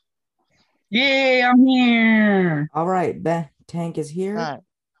Yeah, I'm here. All right, Ben Tank is All here. right.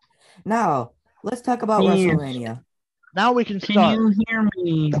 Now, let's talk about Yes. WrestleMania. Now we can Can start. you hear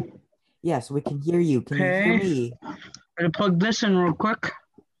me? Yes, we can hear you. Can you hear Okay. me? I'm gonna plug this in real quick.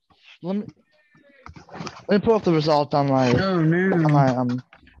 Let me pull up the result on my Oh on no. my um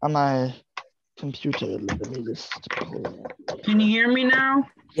on my computer. Let me just pull it up. Can you hear me now?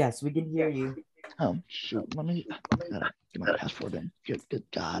 Yes, we can hear you. Oh shoot. Let me get my password in. Good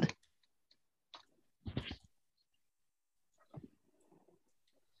God.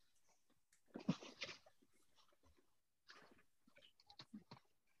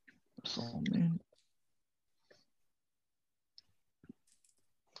 So man.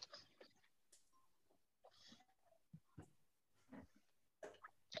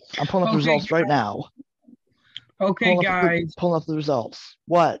 I'm pulling up the Okay. results right now. Okay, guys. Pulling up the results.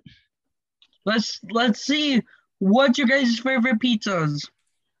 What? Let's see what's your guys' favorite pizzas.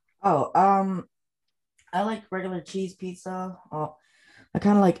 Oh, I like regular cheese pizza. Oh, I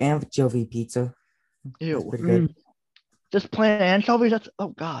kind of like anchovy pizza. That's Ew. pretty good. Mm. Just plain anchovies? That's oh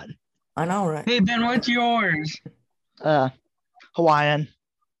God. I know, right? Hey Ben, what's yours? Hawaiian.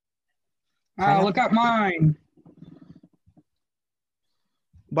 Look Pineapple at mine.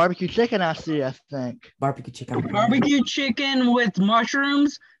 Barbecue chicken, I see, I think. barbecue chicken. Barbecue chicken with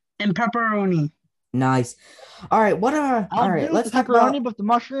mushrooms and pepperoni. Nice. All right, all I'll right, do the let's talk about pepperoni, but the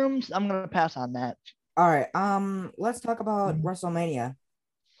mushrooms, I'm gonna pass on that. all right, let's talk about WrestleMania.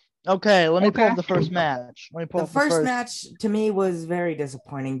 Okay, let me pull Okay. up the first match. Let me pull The up the first first. match to me was very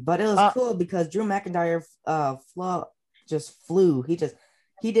disappointing, but it was Uh, cool because Drew McIntyre just flew. He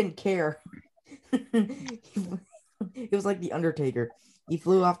didn't care. It was like the Undertaker. He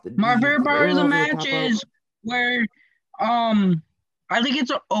flew off the My he favorite part of flew the over the match top rope. is where I think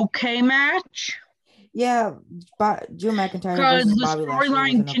it's an okay match Yeah, Drew McIntyre because versus the Bobby Lashley was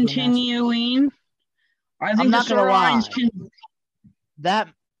storyline an okay match. continuing. I I'm think the not gonna storylines lie. can. That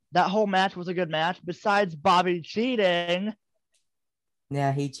that whole match was a good match. Besides Bobby cheating,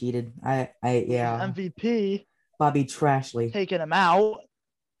 Yeah, he cheated. which is Yeah, MVP Bobby Trashley, taking him out.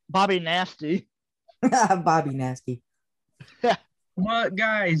 Bobby Nasty. Bobby Nasty. But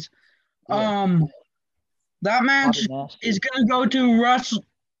guys, Yeah, that Bobby match is Nasty. gonna go to Russ.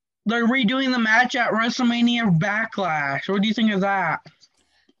 They're redoing the match at WrestleMania Backlash. What do you think of that?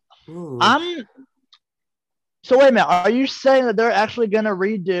 Ooh. I'm so wait a minute. Are you saying that they're actually gonna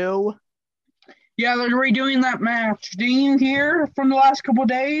redo? Yeah, they're redoing that match. Did you hear from the last couple of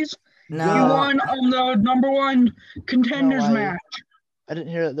days? He No, Go. won on the number one No, contenders match. I didn't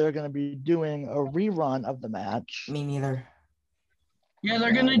hear that they're gonna be doing a rerun of the match. me neither. Yeah, Oh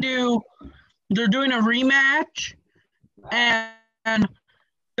they're gonna God. do. They're doing a rematch, and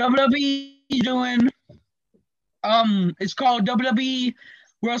WWE doing. It's called WWE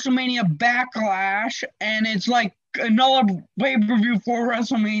WrestleMania Backlash, and it's like another pay per view for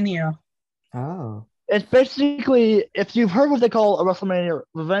WrestleMania. Oh. It's basically, if you've heard what they call a WrestleMania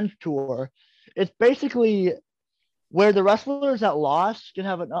Revenge Tour, it's basically where the wrestlers that lost can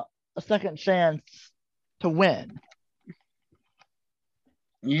have a second chance to win.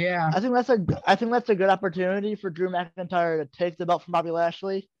 Yeah. I think that's a good opportunity for Drew McIntyre to take the belt from Bobby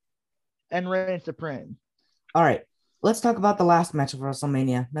Lashley and reign supreme. All right. Let's talk about the last match of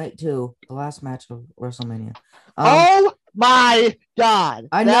WrestleMania, night two, the last match of WrestleMania. Oh my God.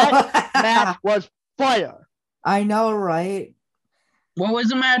 I know. That match was fire. I know, right? What was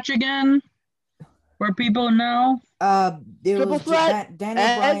the match again? Where people know? It Triple was threat, Daniel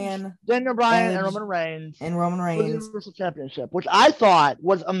Edge, Bryan, Daniel Bryan, and Edge, Roman Reigns and Roman for the Reigns. Universal Championship, which I thought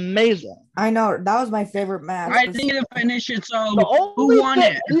was amazing. I know that was my favorite match. I didn't get to finish it, so who The won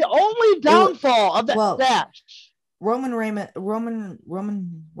it? only downfall of that Well, match, Roman Roman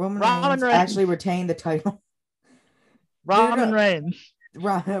Reigns Reigns, actually retained the title. Roman Reigns,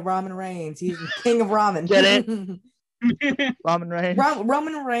 Roman Reigns. He's the king of get it? ramen. Roman Reigns.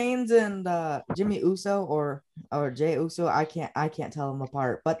 Roman Reigns and Jimmy Uso or Jay Uso. I can't tell them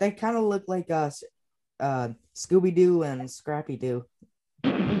apart, but they kind of look like Scooby Doo and Scrappy Doo.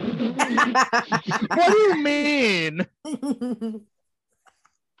 What do you mean?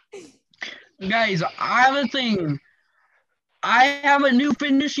 Guys, I have a thing. I have a new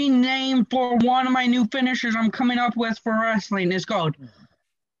finishing name for one of my new finishers I'm coming up with for wrestling. It's called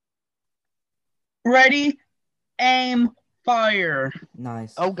Ready, Aim, Fire.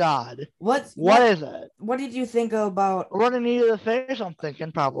 Nice. Oh God. What is it? What did you think about Running knee to the face, I'm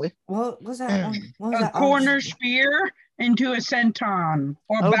thinking probably. what was that one? What was A that? corner spear into a senton,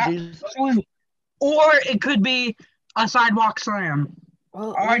 Oh jeez. or it could be a sidewalk slam.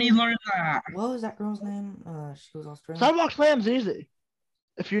 Well, I already learned that. what was that girl's name? She was Australian. Sidewalk slam's easy.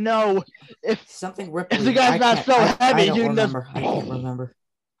 If you know, if Something Ripley. the guy's not so heavy, I don't you can just- remember. I can't remember.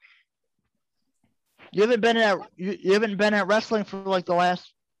 you haven't been at wrestling for like the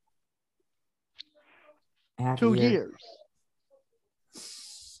last Half a 2 year. years.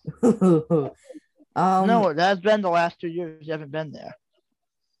 No, No, it has been the last 2 years. You haven't been there.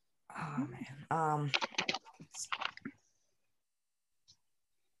 Oh man.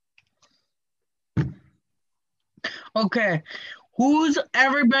 Okay. Who's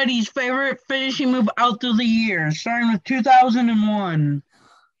everybody's favorite finishing move out through the years, starting with 2001?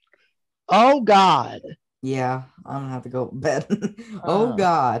 Oh God. Yeah, I'm gonna have to go to bed. Oh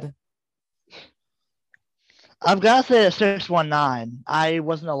God. I've got to say a 619. I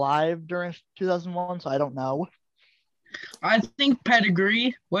wasn't alive during 2001, so I don't know. I think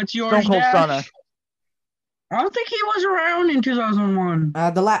Pedigree. What's yours, Stone Cold Dash? Stunner. I don't think he was around in 2001.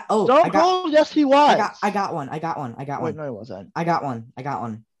 The last. Oh, Stone Cold, yes, he was. I got one. Wait, no, he wasn't. I got one.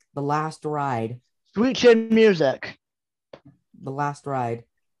 The Last Ride. Sweet Chin Music. The Last Ride.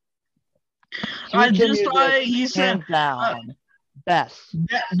 I Sweet Chin just thought Music, he said hands down. Best.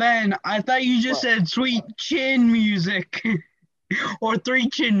 Ben. I thought you just What? said Sweet Chin Music or Three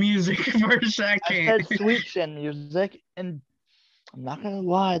Chin Music for a I second. said Sweet Chin Music, and I'm not gonna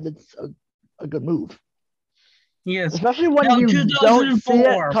lie, that's a good move. Yes. Especially when No, you don't see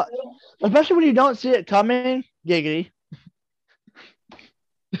 2004. it. Especially when you don't see it coming. Giggity.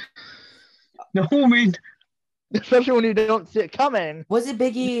 No, man. Especially when you don't see it coming. Was it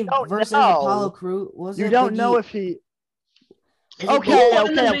Biggie don't versus know. Apollo Crews? Was You it don't Biggie? know if he. Is it Okay, Biggie- Who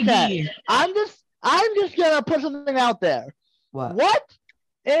won the Big okay. E? I'm just gonna put something out there. What? What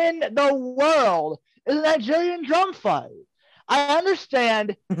in the world is a Nigerian drum fight? I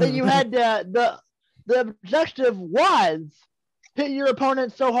understand that you had the objective was hit your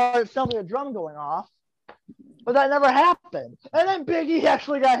opponent so hard it sounded like a drum going off, but that never happened. And then Big E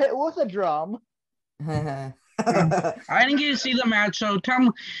actually got hit with a drum. I didn't get to see the match, so tell me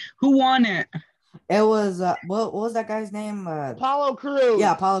who won it. It was what was that guy's name? Apollo Crews.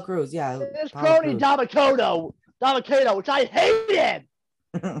 Yeah, Apollo Crews. Yeah, And his Apollo crony Dabakato, which I hated.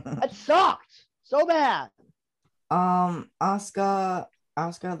 That sucked so bad. Oscar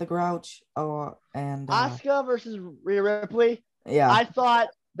the Grouch, and Asuka versus Rhea Ripley. yeah, I thought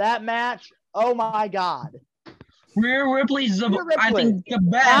that match. Oh my God. Rhea Ripley's the, Rhea I Ripley. think, the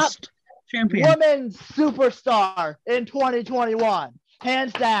best champion. Women's superstar in 2021,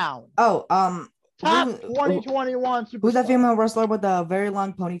 hands down. oh Top who- 2021 superstar. who's that female wrestler with the very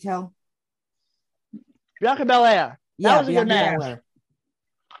long ponytail? Bianca Belair. That was a good Bianca match.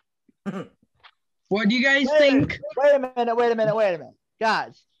 Belair. What do you guys Wait, think? Wait a minute,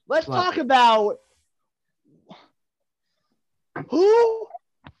 guys. Let's What? talk about who.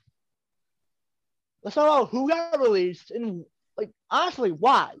 Let's talk about who got released and, like, honestly,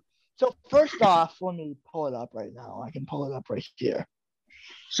 why. So first off, let me pull it up right now. I can pull it up right here.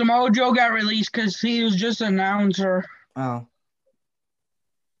 Samoa Joe got released because he was just an announcer. Oh,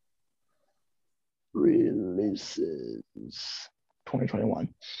 Releases 2021.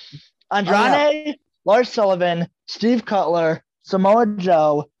 Andrade, Lars Sullivan, Steve Cutler, Samoa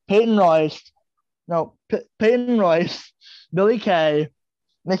Joe, Peyton Royce, Billy Kay,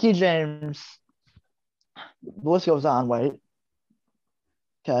 Mickey James. The list goes on. Wait.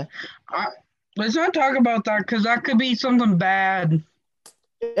 Okay. Let's not talk about that because that could be something bad.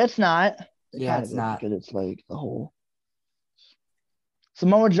 It's not. Yeah, kind it's of is, not. because it's like the whole.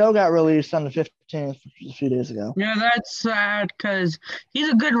 Samoa Joe got released on the 15th a few days ago. Yeah, that's sad because he's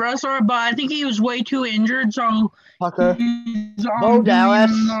a good wrestler, but I think he was way too injured. So Tucker. he's on Bo Dallas.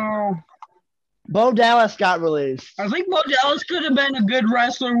 No. Bo Dallas got released. I think Bo Dallas could have been a good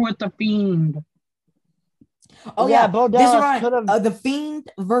wrestler with the Fiend. oh Yeah, yeah, Bo this Dallas one, could've- the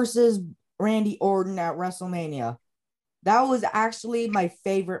Fiend versus Randy Orton at WrestleMania. That was actually my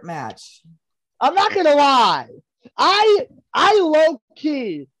favorite match. I'm not gonna lie. I low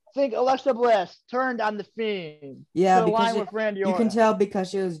key think Alexa Bliss turned on the Fiend. Yeah, to because align with Randy you can Orton. tell because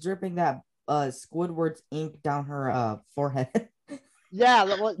she was dripping that Squidward's ink down her forehead. Yeah,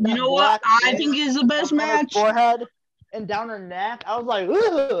 You know what? I think is the best match. Forehead and down her neck. I was like,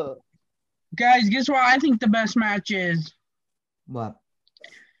 ugh. Guys, guess what I think the best match is? What?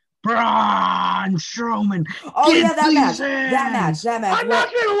 Braun Strowman. Oh Get yeah, that match. these in. That match. I'm not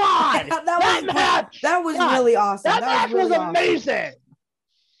gonna lie. That was God, really awesome. That match was really awesome. amazing.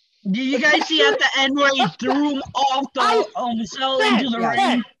 Did you guys see at the end where he threw him off the cell into the Yes.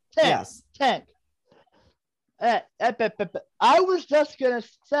 ring? Yes. Tank. I was just gonna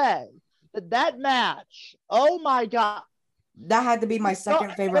say that match. Oh my God. That had to be my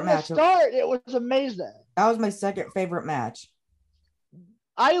second favorite From match. the start, it was amazing. That was my second favorite match.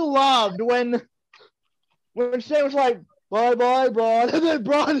 I loved when Shane was like, bye, Braun. And then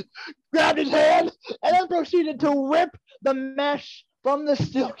Braun grabbed his hand and then proceeded to rip the mesh from the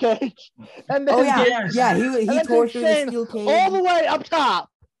steel cage. And then Oh yeah, Yes. yeah. He and then tore took through the Shane steel cage. all the way up top.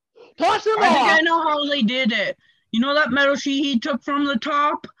 Toss him I think off. I know how they did it. You know that metal sheet he took from the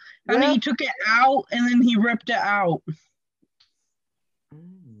top? And Yeah. he took it out and then he ripped it out.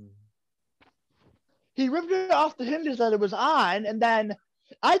 Mm. He ripped it off the hinges that it was on, and then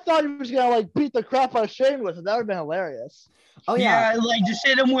I thought he was gonna like beat the crap out of Shane with it. That would have been hilarious. Oh yeah. Yeah, like just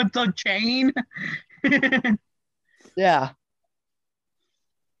hit him with the chain. Yeah.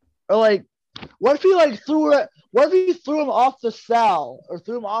 Or like, what if he like threw it? What if he threw him off the cell or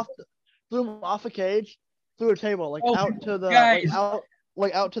threw him off a cage, through a table, like Oh, out to the guys.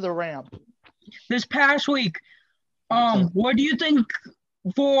 out to the ramp. This past week, what do you think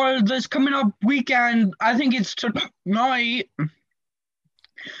for this coming up weekend? I think it's tonight.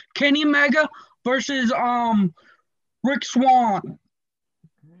 Kenny Omega versus Rick Swan.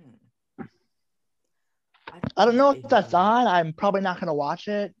 I don't know if that's on. I'm probably not gonna watch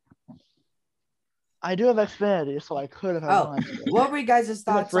it. I do have Xfinity, so I could if I Oh, wanted to. what were you guys'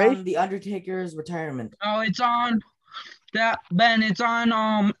 thoughts free? on the Undertaker's retirement? Oh, it's on that Ben. It's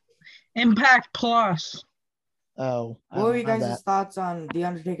on Impact Plus. Oh, What were you I don't have guys' thoughts on the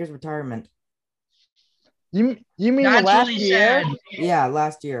Undertaker's retirement? that. You mean That's the last really year? sad. Yeah,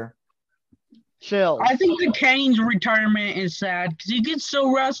 last year. Chill. I think the Kane's retirement is sad because he can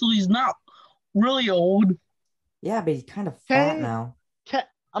still wrestle. He's not really old. Yeah, but he's kind of fat Kane- now.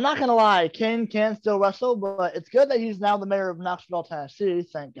 I'm not gonna lie, Kane can still wrestle, but it's good that he's now the mayor of Knoxville, Tennessee.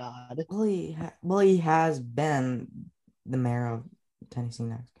 Thank God. Well, he has been the mayor of Tennessee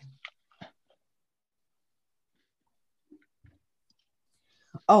next.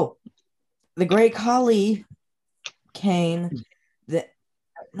 Oh, the Great Khali, Kane.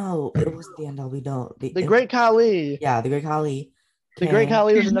 No, it wasn't the NW. No, The Great Khali. Yeah, the Great Khali. The Great Kane.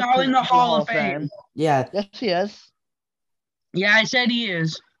 Khali was He's now in the Hall of Fame. Yeah, Yes, he is. Yeah, I said he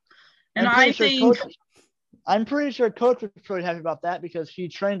is. And I'm I pretty think I'm pretty sure Coach was pretty happy about that because he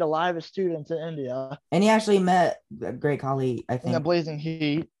trained a lot of his students in India and he actually met the Great Khali, I in the think. blazing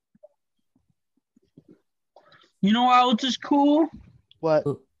heat. you know what else is cool? What?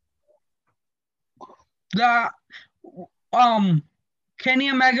 That Kenny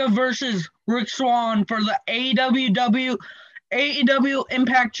Omega versus Rick Swan for the AEW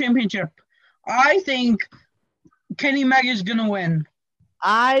Impact Championship. I think Kenny Omega is gonna win.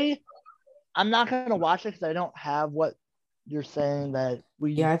 I'm not gonna watch it because I don't have what you're saying that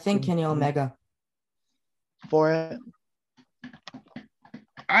we. Yeah, I think Kenny Omega. For it.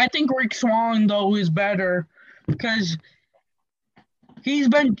 I think Rick Swan though is better because he's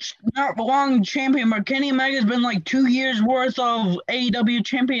been not long champion, but Kenny Omega's been like 2 years worth of AEW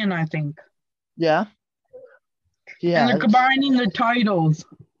champion, I think. Yeah. Yeah. And they're combining the titles.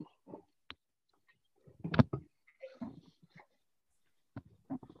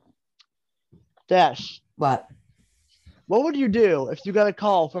 What? What would you do if you got a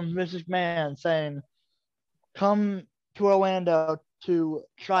call from Mrs. McMahon saying, come to Orlando to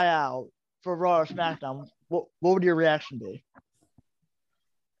try out for Raw or SmackDown? What would your reaction be?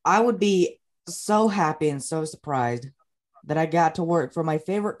 I would be so happy and so surprised that I got to work for my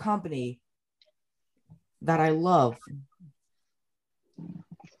favorite company that I love.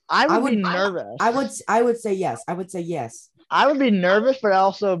 I would be nervous. I would say yes. I would say yes. I would be nervous, but I'd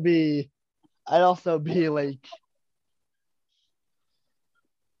also be like,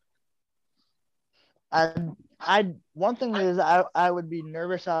 one thing is I would be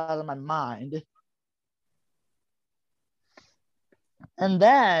nervous out of my mind. And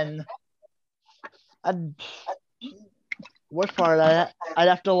then worst part, I'd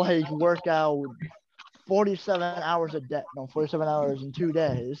have to like work out 47 hours a day. No, 47 hours in 2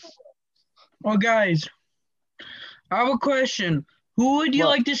 days. Well, guys, I have a question. Who would you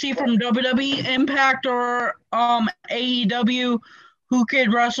like to see from WWE Impact or AEW who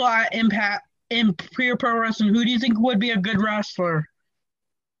could wrestle at Impact in Pure Pro Wrestling? Who do you think would be a good wrestler?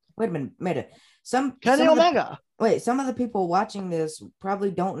 Wait a minute. Kenny Omega. Some of the people watching this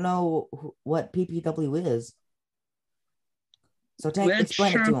probably don't know what PPW is. So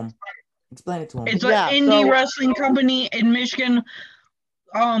explain it to them. Explain it to them. It's an indie wrestling company in Michigan.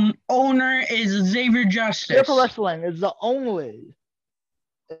 Owner is Xavier Justice. Pure Pro Wrestling is the only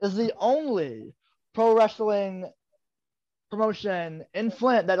pro wrestling promotion in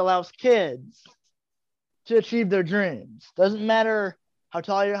Flint that allows kids to achieve their dreams. Doesn't matter how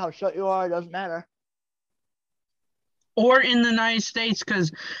tall you are, how short you are, doesn't matter. Or in the United States,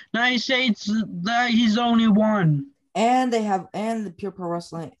 because United States, he's the only one. And they have and the Pure Pro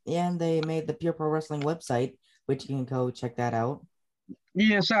Wrestling, and they made the Pure Pro Wrestling website, which you can go check that out.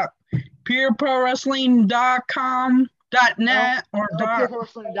 Yes, pureprowrestling.com, .net, or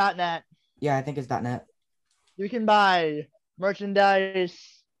PureProWrestling.net. Yeah, I think it's .net. You can buy merchandise.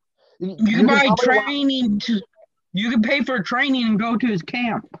 You can buy probably training. You can pay for training and go to his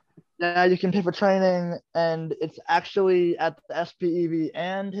camp. Yeah, you can pay for training, and it's actually at the SPEV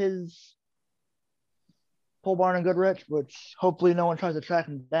and his pole barn in Goodrich, which hopefully no one tries to track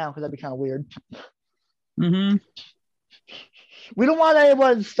him down because that'd be kind of weird. Mm-hmm. We don't want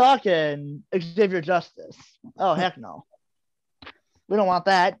anyone stalking Xavier Justice. Oh, heck no. We don't want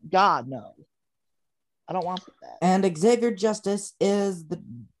that. God, no. I don't want that. And Xavier Justice is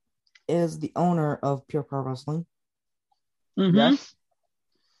the owner of Pure Pro Wrestling. Mm-hmm. Yes.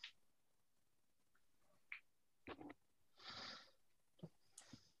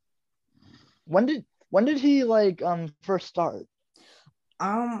 When did he first start?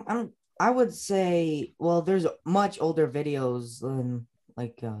 I would say, well, there's much older videos than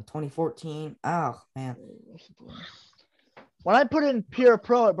 2014. Oh man. When I put in Pure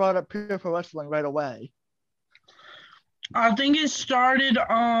Pro, it brought up Pure Pro Wrestling right away. I think it started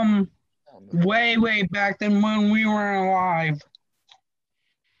way back than when we were alive.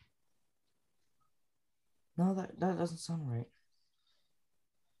 No, that doesn't sound right.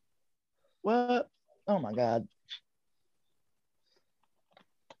 What? Oh my god.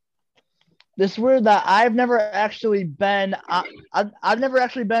 This is weird that I've never actually been I've never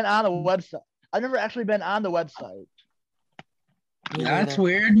actually been on a website. I've never actually been on the website. That's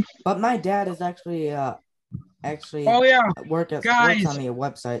weird. But my dad is actually oh yeah, works on the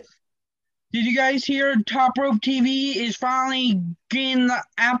website. Did you guys hear Top Rope TV is finally getting the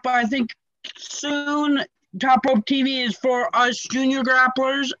app? I think soon. Top Rope TV is for us junior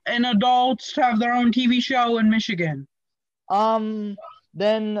grapplers and adults to have their own TV show in Michigan. Then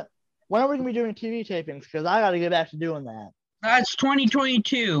when are we gonna be doing TV tapings? Because I got to get back to doing that. That's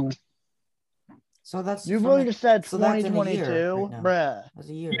 2022. So that's you really just said so 2022, right bruh. That's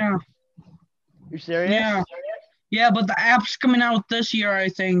a year. Yeah. You serious? Yeah. Yeah, but the app's coming out this year, I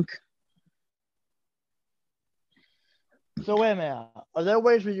think. So wait a minute. Are there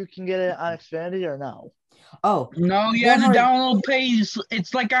ways where you can get it on Xfinity or no? Oh no, you have to download pays.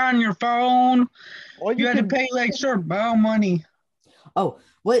 It's like on your phone. Or you have to pay money. Oh,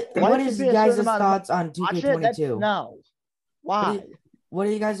 what is you guys' thoughts on 2K22? No. Why? What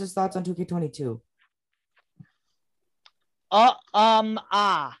are you guys' thoughts on 2K22? I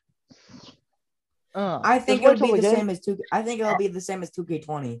think it'll be the same as 2K. I think it'll be the same as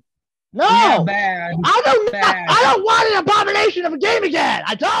 2K20. No, yeah, bad. I don't want an abomination of a game again.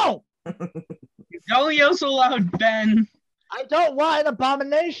 I don't. Don't yell so loud, Ben. I don't want an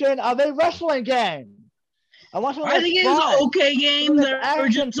abomination of a wrestling game. I think it's an okay game. There are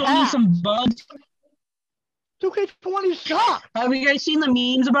just only some bugs. 2K20 sucks. Have you guys seen the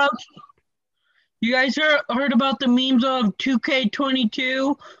memes about? You guys heard about the memes of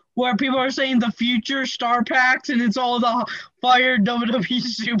 2K22 where people are saying the future star packs and it's all the fired WWE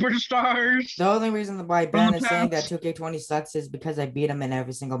superstars? The only reason why Ben is saying that 2K20 sucks is because I beat him in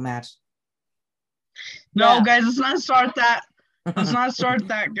every single match. No, guys, let's not start that. Let's not start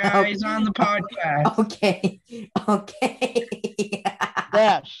that, guys, on the podcast. Okay.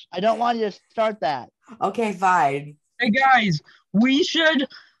 Dash, I don't want you to start that. Okay, fine. Hey, guys, we should...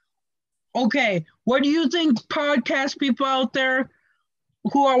 Okay, what do you think, podcast people out there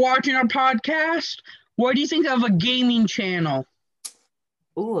who are watching our podcast? What do you think of a gaming channel?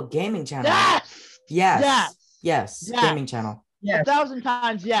 Ooh, a gaming channel. Yes. Gaming channel. Yes. 1,000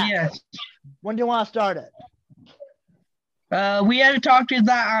 times yes. When do you want to start it? We had to talk to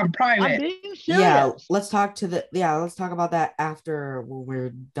that on private. I'm being serious. Let's talk about that after we're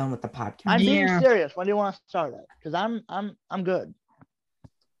done with the podcast. I'm being serious. When do you want to start it? Because I'm good.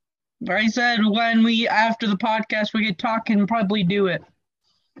 I said after the podcast we get talking and probably do it.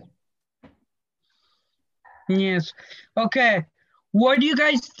 Yes. Okay. What do you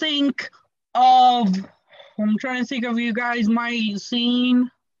guys think of? I'm trying to think of you guys might seen.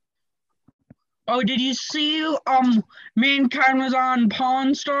 Oh, did you see Mankind was on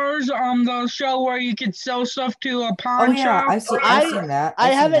Pawn Stars, the show where you could sell stuff to a pawn shop? I've seen that.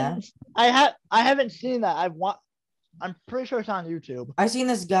 I haven't seen that. I'm pretty sure it's on YouTube. I seen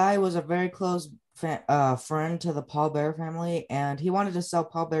this guy was a very close friend to the Paul Bear family, and he wanted to sell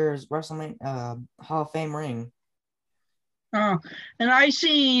Paul Bear's WrestleMania Hall of Fame ring. And I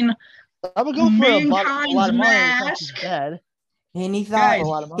seen I would go for a lot of money mask. Dead. And he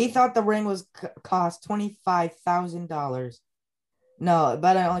thought the ring was cost $25,000. No,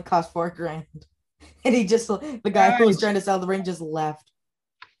 but it only cost $4,000. And the guy who was trying to sell the ring just left.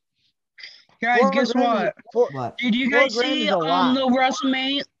 Guys, guess what? What? Did you guys see the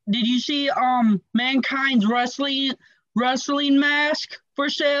WrestleMania? Did you see Mankind's wrestling mask for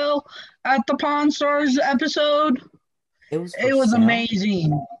sale at the Pawn Stars episode? It was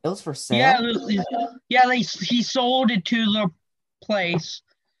amazing. It was for sale. He sold it to the place.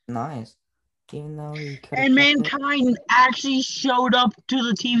 Nice. Even though he could. And Mankind actually showed up to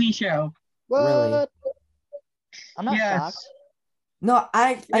the TV show. What? Really? I'm not shocked. No,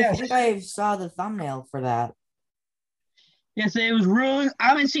 I think I saw the thumbnail for that. Yes, it was really. I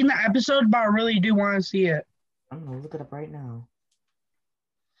haven't seen the episode, but I really do want to see it. I'm gonna look it up right now.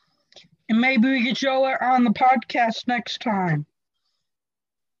 And maybe we could show it on the podcast next time.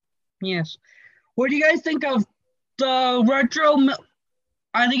 Yes. What do you guys think of the retro?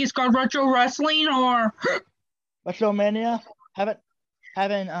 I think it's called Retro Wrestling or WrestleMania. Haven't.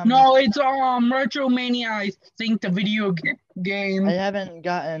 No, it's Retromania. I think the video game. I haven't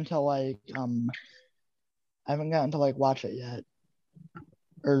gotten to watch it yet.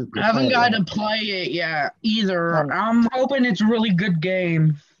 Or I haven't gotten to play it yet either. I'm hoping it's a really good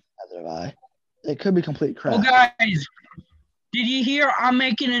game. Neither have I. It could be complete crap. Oh, guys, did you hear I'm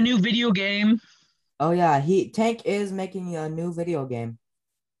making a new video game? Oh yeah, Tank is making a new video game.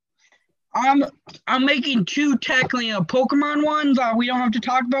 I'm making two technically a Pokemon ones that we don't have to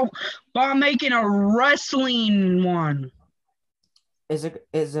talk about, but I'm making a wrestling one. Is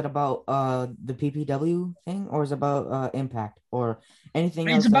it about the PPW thing, or is it about Impact or anything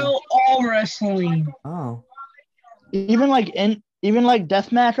else? It's about all wrestling. Oh. Even like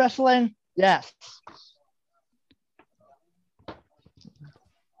deathmatch wrestling? Yes.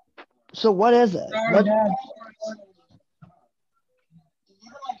 So what is it?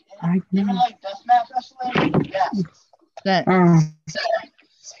 Even like deathmatch wrestling? Yes.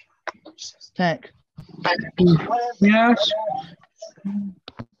 Tank. Yes.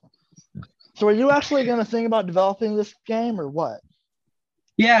 So are you actually going to think about developing this game or what?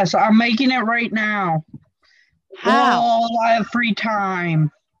 Yes, I'm making it right now. How? While I have free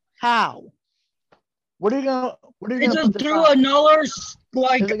time. How? What are you going to It's through another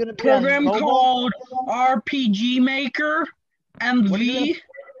program called RPG Maker MV.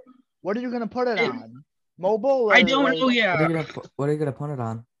 What are you going to put it on? Mobile? I don't know yet. What are you going to put it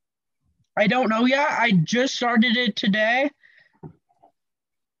on? I don't know yet. I just started it today.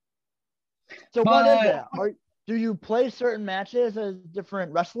 So what is it? Do you play certain matches as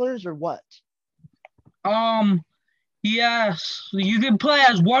different wrestlers or what? Yes. You can play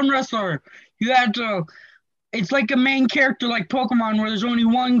as one wrestler. You have to. It's like a main character, like Pokemon, where there's only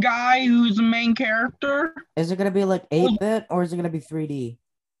one guy who's the main character. Is it gonna be like 8-bit or is it gonna be 3D?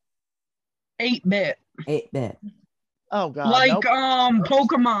 8-bit. 8-bit. Oh god. Like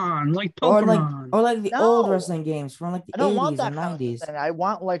Pokemon, like Pokemon. Or like the old wrestling games from like the 80s and 90s. I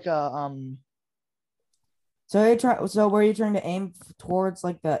want like a So were you trying to aim towards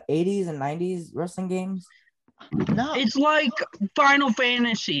like the 80s and 90s wrestling games? No. It's like Final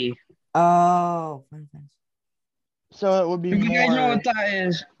Fantasy. Oh, Final Fantasy. So it would be You guys know what that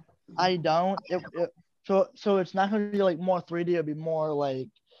is? I don't. So it's not going to be like more 3D. It would be more like,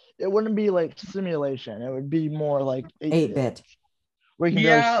 it wouldn't be like simulation. It would be more like 8-bit. Where you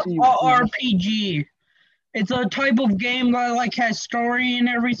can really see RPG. It's a type of game that like has story and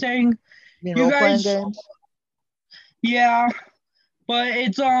everything. You mean role-playing games? Yeah. But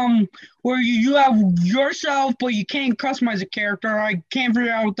it's where you have yourself, but you can't customize a character. I can't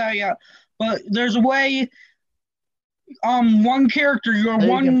figure out that yet. But there's a way. One character,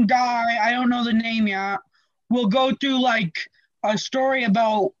 one guy, I don't know the name yet, will go through like a story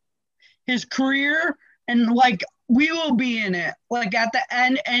about his career, and like we will be in it, like at the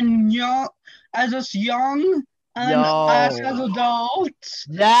end, and young as us young and us as adults.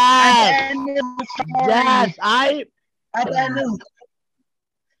 Yes. At the end of the story,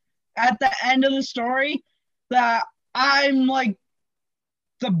 yes, at the end of the story, that I'm like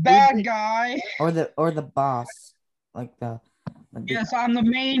the bad guy or the boss. Yes, I'm the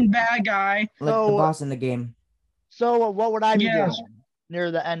main bad guy. Like the boss in the game. So what would I be doing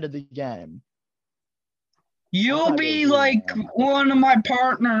near the end of the game? You'll be like one of my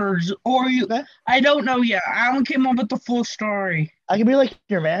partners, or you. Okay. I don't know yet. I haven't came up with the full story. I could be like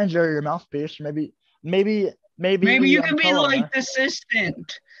your manager, or your mouthpiece, or maybe you could be like the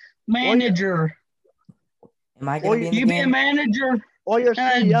assistant manager. Am I gonna be in the game? You be a manager. Or your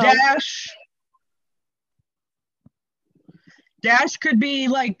CEO. Dash could be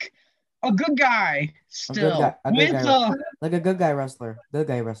like a good guy still. Like a good guy wrestler. Good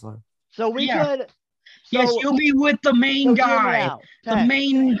guy wrestler. So we could. Yes, you'll be with the main guy, the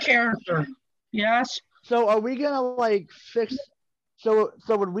main character. Yes. So are we gonna like fix? So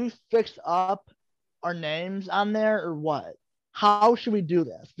would we fix up our names on there or what? How should we do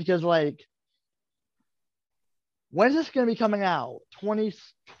this? Because like, when's this gonna be coming out?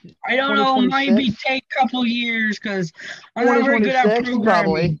 I don't know. Might be 2026? take a couple years because I'm not very good at 2026 programming.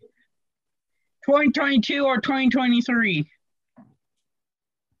 probably. 2022 or 2023.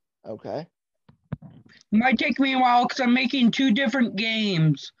 Okay. Might take me a while because I'm making 2 different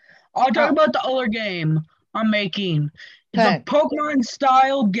games. I'll talk Oh. about the other game I'm making. It's a Tank. Pokemon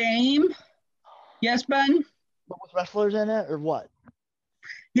style game. Yes, Ben? But with wrestlers in it or what?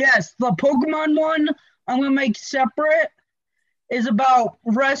 Yes, the Pokemon one I'm going to make separate is about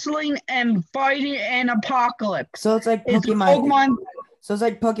wrestling and fighting and apocalypse. So it's like It's Pokemon. So it's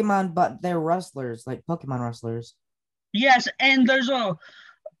like Pokemon, but they're wrestlers, like Pokemon wrestlers. Yes, and I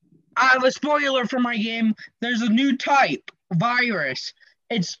have a spoiler for my game. There's a new type, virus.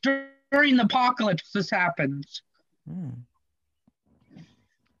 It's during the apocalypse this happens. Hmm.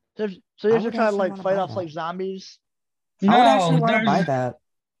 So I you're would trying to actually like wanna fight buy off that. like zombies? I would actually No, want to buy that.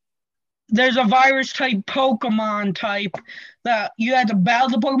 there's a virus type Pokemon type that you have to battle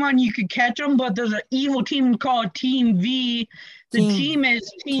the Pokemon. You could catch them, but there's an evil team called Team V. The team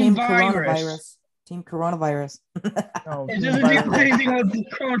is Team Virus. Team Coronavirus. No, It Team doesn't do Virus. anything with the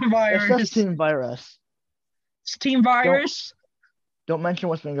It's coronavirus. just Team Virus. It's Team Virus. Don't mention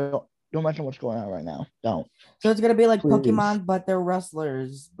what's going on right now. Don't. So it's gonna be like Please. Pokemon, but they're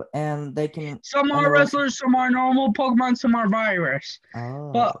wrestlers, and they can. Some and are they're wrestlers, some are normal Pokemon, some are virus.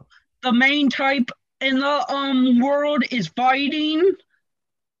 Oh. But the main type in the world is fighting,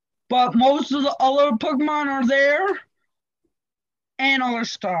 but most of the other Pokemon are there and other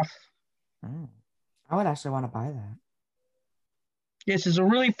stuff. Hmm. I would actually want to buy that. This is a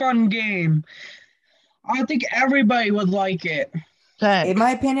really fun game. I think everybody would like it. Tank. In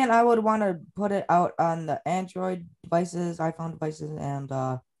my opinion, I would want to put it out on the Android devices, iPhone devices, and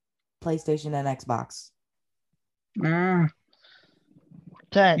PlayStation and Xbox.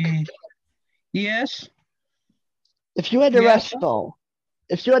 Tank. Yes. If you had to Yes.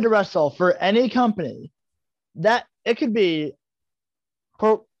 wrestle for any company, that it could be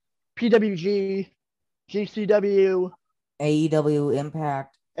PWG, GCW, AEW,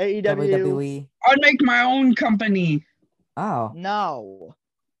 Impact, AEW. WWE. I'd make my own company. Oh, No.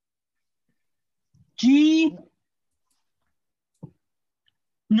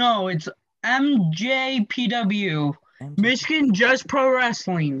 No, it's MJPW. Michigan Just Pro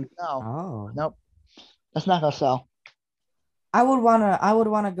Wrestling. No. Oh, Nope. That's not gonna sell. I would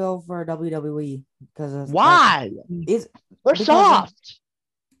wanna go for WWE because Why? They're They're soft.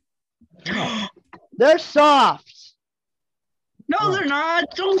 They're soft. No, they're not.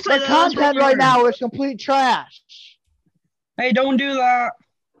 Don't say The that. content right now is complete trash. Hey, don't do that.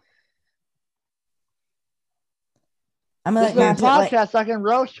 I'm This like, is a podcast. I can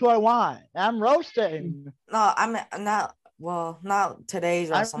roast who I want. I'm roasting. no, I'm not. Well, not today's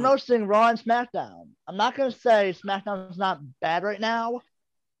I'm wrestling. roasting Raw and SmackDown. I'm not gonna say SmackDown's not bad right now.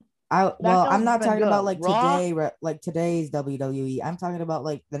 I'm not been talking about good. like Raw? today, like today's WWE. I'm talking about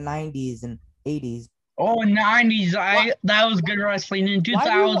like the 90s and 80s. Oh, 90s. That was good wrestling in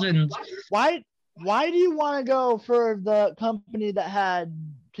 2000s. Why do you want to go for the company that had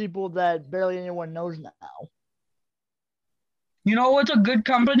people that barely anyone knows now? You know what's a good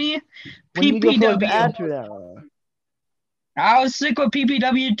company? When you go for the PPW. Attitude Era. I was sick with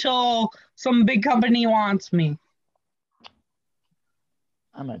PPW till some big company wants me.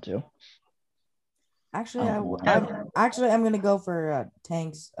 I'm not too. Actually, Oh, I'm gonna go for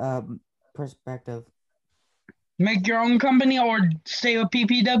Tank's perspective. Make your own company or stay with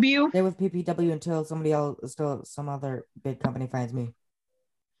PPW? Stay with PPW until some other big company finds me.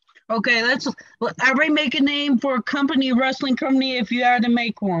 Okay, let everybody make a name for a company, wrestling company, if you had to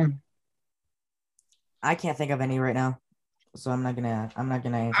make one. I can't think of any right now, so I'm not gonna answer.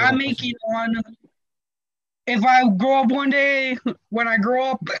 I'm making one. If I grow up one day, when I grow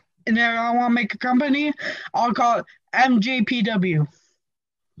up and then I want to make a company, I'll call it MJPW.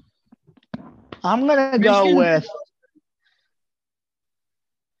 I'm gonna go with.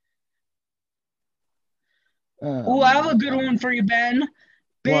 Oh, I have a good one for you, Ben.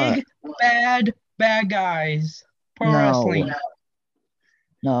 Big bad guys. Pro wrestling.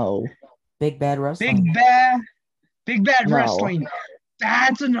 No. Big Bad Wrestling. Big bad wrestling.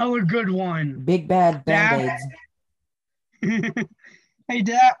 That's another good one. Big Bad Band-Aids. Hey,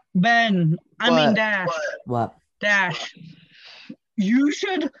 Ben. Dash. What? Dash. You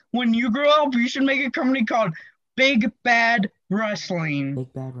should, when you grow up, you should make a company called Big Bad Wrestling.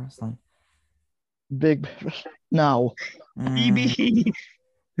 Big Bad Wrestling. No. BB.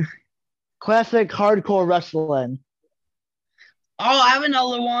 Classic hardcore wrestling. Oh, I have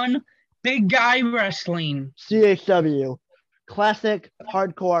another one. Big guy wrestling. CHW. Classic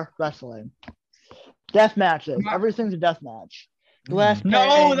hardcore wrestling. Death matches. Everything's a death match. Glass No,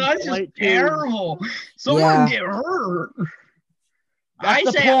 pane, that's just light tubes. terrible. Someone Yeah. get hurt.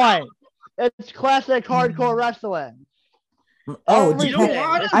 That's the point. It's classic hardcore wrestling. Oh, Everything you don't Japan.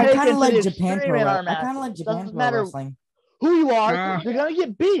 want is I taken kind to of like the Japan extreme Pro. in our I kind of like matches. Japan Doesn't Pro matter Wrestling. who you are, you're gonna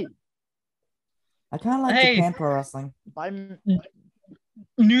get beat. I kind of like Hey. Japan Pro Wrestling.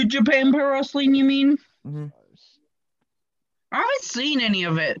 New Japan Pro Wrestling, you mean? hmm I haven't seen any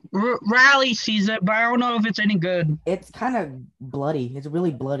of it. Rally sees it, but I don't know if it's any good. It's kind of bloody. It's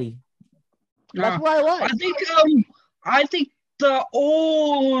really bloody. That's what I like. I think the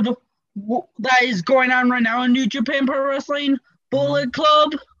old that is going on right now in New Japan Pro Wrestling, Bullet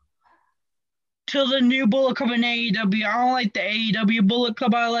Club, to the new Bullet Club in AEW. I don't like the AEW Bullet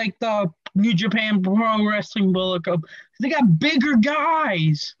Club. I like the New Japan Pro Wrestling Bullet Club. They got bigger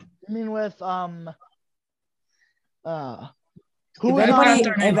guys. I mean, with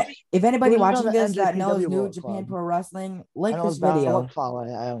If anybody who's on watching the this that NJPW knows New World Japan Club? Pro Wrestling, I like know this Val video. Fale,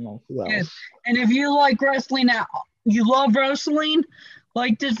 I don't know who else. Yes. And if you like wrestling, you love wrestling,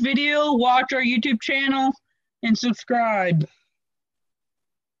 like this video, watch our YouTube channel, and subscribe.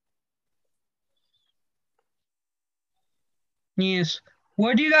 Yes.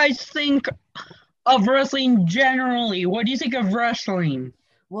 What do you guys think of wrestling generally? What do you think of wrestling?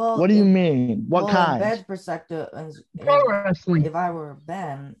 Well, What do you mean? What In kind? Ben's perspective, Pro wrestling. if I were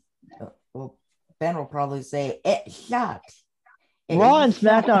Ben, well, Ben will probably say it sucks. Raw and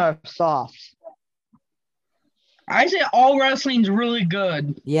SmackDown are soft. I say all wrestling's really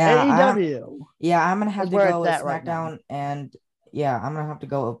good. Yeah, AEW. I'm gonna have is to where go it's with at right now. SmackDown, and I'm gonna have to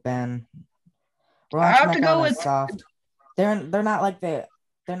go with Ben. Raw I and have to go SmackDown is with- soft. They're not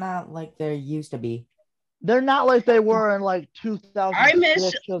like they used to be. They're not like they were in like 2000. I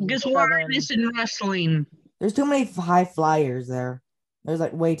miss, guess what I miss in wrestling? There's too many high flyers there. There's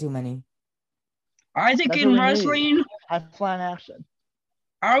like way too many. I think That's in what we need. wrestling, High flying action.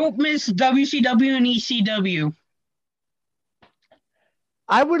 I would miss WCW and ECW.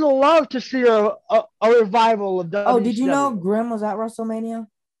 I would love to see a revival of WCW. Oh, did you know Grimm was at WrestleMania?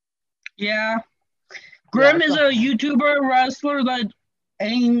 Yeah. Grimm Yeah, is a YouTuber wrestler that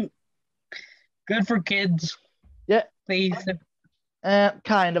ain't good for kids. Yeah. Please.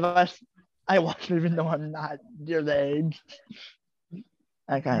 Kind of. I watch it even though I'm not near the age.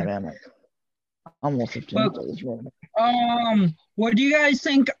 I kind of am. Like, almost 15 But- at this moment. What do you guys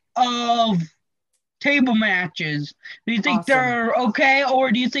think of table matches? Do you think Awesome. they're okay,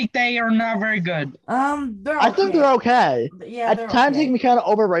 or do you think they are not very good? They're I think they're okay. Yeah, At they're times, okay. they can be kind of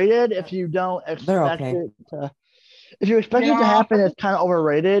overrated if you don't They're expect okay. it to. If you expect it to happen, it's kind of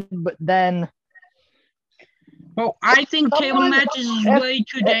overrated. But then, Well, I think table Someone- matches is if- way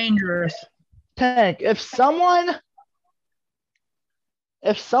too dangerous. Tank, if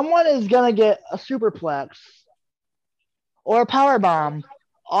someone is gonna get a superplex or a power bomb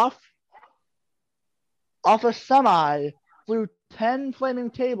off a semi through 10 flaming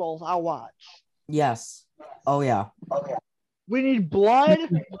tables, I'll watch. Yes. Oh yeah. We need blood,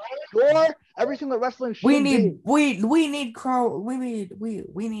 gore, everything that wrestling should We be. need we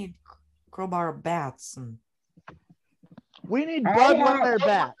need crowbar bats and We need I barbed want- wire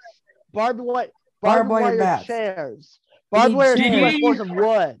bats, barbed wire bats. chairs, We barbed need wire chairs. force of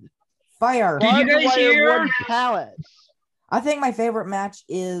wood, fire. Did you barbed guys wire hear- wood pallets. I think my favorite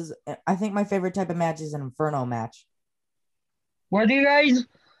type of match is an Inferno match. What do you guys,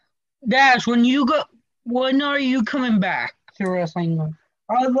 Dash, when are you coming back to wrestling?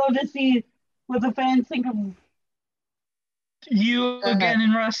 I'd love to see what the fans think of you again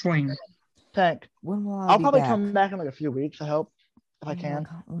in wrestling. Tank, When will I I'll be probably back? come back in like a few weeks. I hope if I When will can.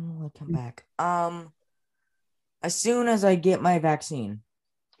 When will I come back? As soon as I get my vaccine.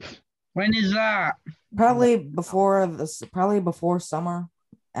 When is that? Probably before summer,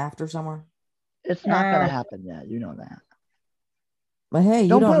 after summer. It's not Uh, gonna happen yet. You know that. But hey, you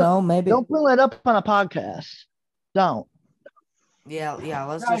Don't don't put- know. Maybe. Don't bring it up on a podcast. Don't. Yeah.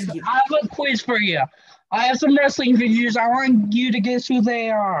 Let's Guys, just keep. I have a quiz for you. I have some wrestling figures. I want you to guess who they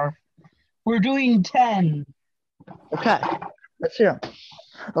are. We're doing 10. Okay. Let's hear 'em.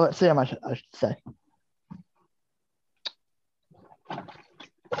 Oh, let's see him. I should say.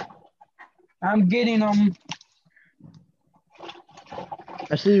 I'm getting them.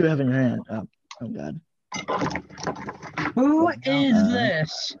 I see you having your hand up. Oh God. Who is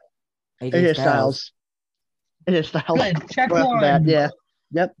this? AJ Styles. AJ Styles. Good. Check Right off the bat, one. yeah.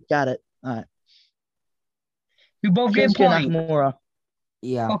 Yep. Got it. All right. You both get Shinsuke points. Nakamura.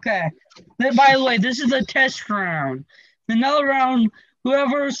 Yeah. Okay. By the way, this is a test round. Another round,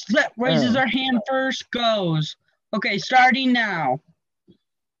 whoever raises their hand first goes. Okay, starting now.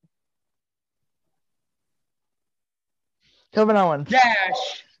 Kevin Owens.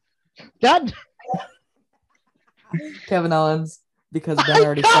 Dash. God. Kevin Owens, because Ben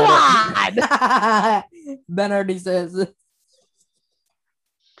already Come said it. Ben already says it.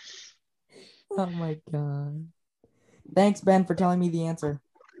 Oh my god. Thanks, Ben, for telling me the answer.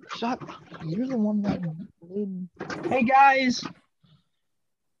 Shut. You're the one that made Hey guys.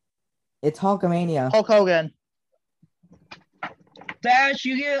 It's Hulkamania. Hulk Hogan. Dash,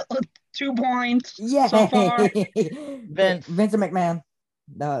 you get 2 points Yeah. so far. Vince. Vincent McMahon.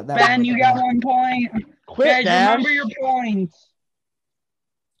 That Ben, was you got McMahon. 1 point. Quit, Guys, Dash. remember your points.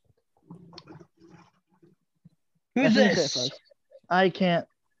 Who's That's what you say this? first. I can't.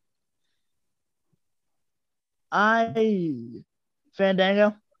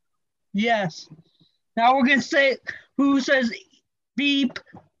 Fandango. Yes. Now we're gonna say who says beep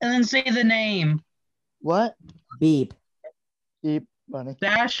and then say the name. What? Beep. Deep bunny.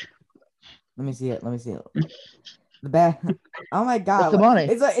 Dash. Let me see it. The bad. Oh my god. It's the bunny.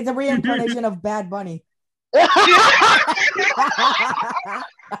 It's a reincarnation of Bad Bunny.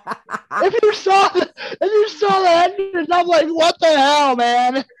 If you saw that, I'm like, what the hell,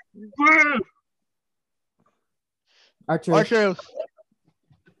 man? R-Truth. R-Truth.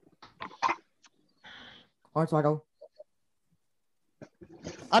 Hornswoggle.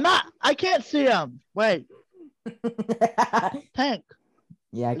 I can't see him. Wait, Tank,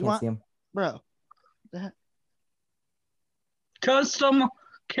 Yeah, I You can't want- see him. bro. Custom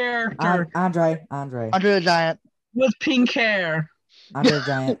character Andre Andre the Giant. with pink hair. the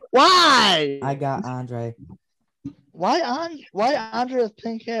Giant. Why? I got Andre. Why Andre with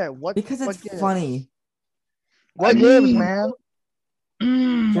pink hair? What? Because what it's gives? funny. What gives, man?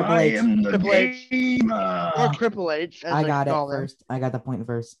 Triple I H. am the Triple H. diva. Or Triple H, as I they got it call him. first. I got the point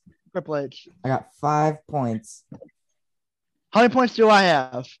first. Triple H. I got 5 points. How many points do I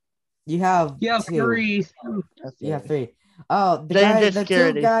have? You have You have 2. 3. You have 3. Oh, Danger the 2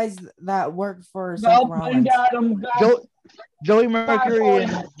 security. guys that worked for Seth Well, I Rollins. got him. Joey Mercury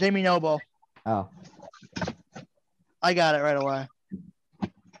points. and Jamie Noble. Oh, I got it right away.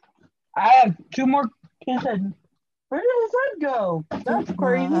 I have 2 more. Where did his head go? That's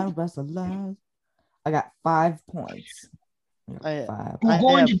crazy. I got 5 points. I have 5. We're I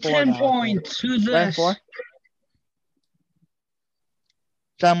going have to 4 10 now. points. Who's Do I have this? 4?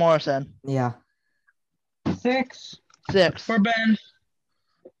 John Morrison. Yeah. 6 6. for Ben.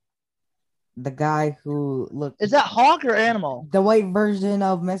 The guy who looked Is that Hawk or Animal? the white version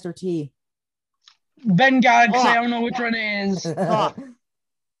of Mr. T. Ben got it because I Hawk. don't know which one it is. Hawk.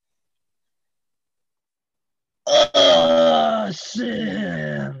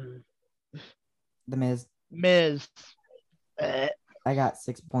 Awesome. The Miz. Miz. I got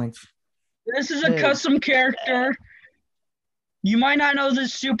 6 points. This is a Miz. custom character. You might not know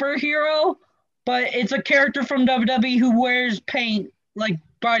this superhero, but it's a character from WWE who wears paint, like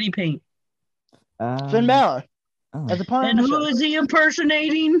body paint. Finn Balor. Oh. As a And who Punisher. is he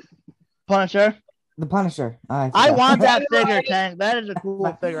impersonating? Punisher. The Punisher. I forgot. want that figure, Tank. That is a cool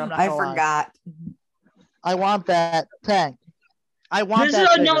figure. I'm not I gonna lie. forgot. I want that, Tank. I want This is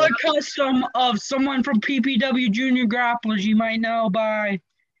that figure. another custom of someone from PPW Junior Grapplers you might know by.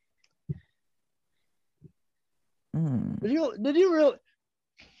 Mm. Did you really?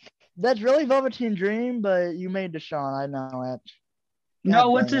 That's really Velveteen Dream, but you made Deshaun. I know it. No,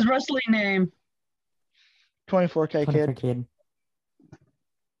 God what's dang his wrestling name? 24K 24 kid. kid.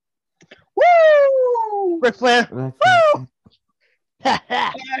 Woo! Ric Flair. Woo!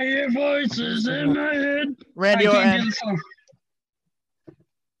 I hear voices in my head. Randy I can't do Orton. the song.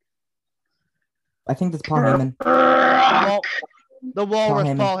 I think that's Paul Heyman. The Walrus,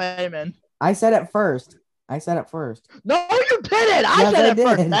 Heyman. Paul Heyman. I said it first. No, you didn't. I Yes, said it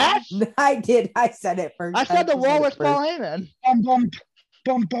first. did. Nash. I did. I said it first. I said the Walrus, first. Paul Heyman. Bump, bump,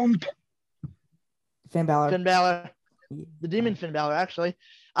 bump, bump. Finn Balor. Finn Balor. The Demon Finn Balor, actually.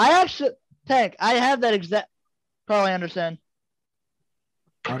 Tank, I have that exact. Carl Anderson.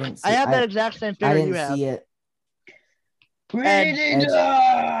 I didn't see I have that I exact same I figure you didn't have. see it.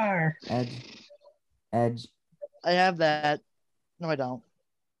 Predator. Edge. I have that. No, I don't.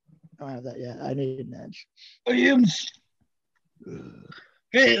 I don't have that yet. I need an Edge. I am.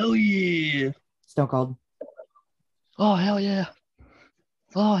 Hell yeah. Stone Cold. Oh, hell yeah.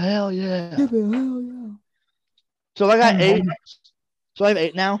 Oh, hell yeah. Hell yeah. So I got 8. So I have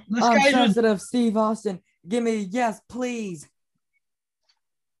 8 now. This I'm guy's with sensitive, Steve Austin. Give me yes, please.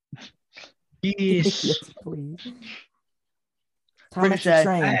 yes. Yes, please. Thomas the Ricochet.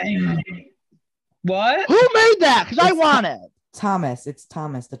 Train. What? Who made that? Because I It's want it. Thomas. It's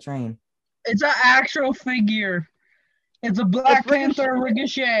Thomas the Train. It's an actual figure. It's a Black It's Ricochet. Panther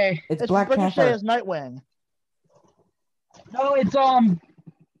Ricochet. It's It's Black Ricochet Panther. as Nightwing. No, it's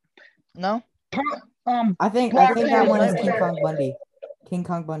No? I think Black that Panther one is Nightwing. King Kong Bundy. King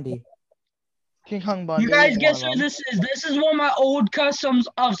Kong Bundy. King Kong Bundy. You guys is guess one who of them. this is? This is one of my old customs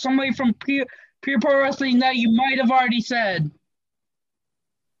of somebody from Pure Pro Wrestling that you might have already said.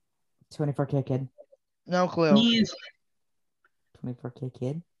 24K Kid. No clue. He's 24K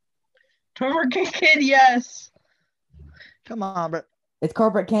Kid. Trevor Kid, yes. Come on, bro. It's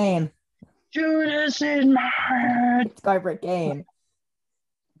Corporate Kane. Judas in my heart. It's Corporate Kane.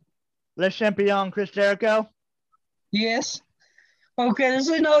 Le Champion Chris Jericho. Yes. Okay, this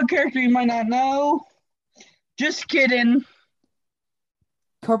is another character you might not know. Just kidding.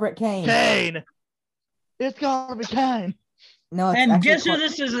 Corporate Kane. Kane. It's gotta be Kane. No, it's And actually guess who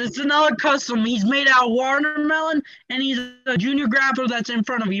this is? It's another custom. He's made out of watermelon, and he's a junior grappler that's in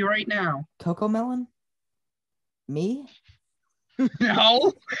front of you right now. Coco Melon? Me?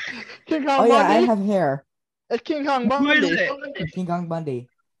 No. King Oh Kong yeah, I Bundy. have hair. It's King Kong Who Bundy. is it? King Kong Bundy.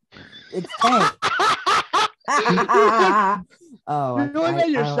 It's Tank. Oh, You really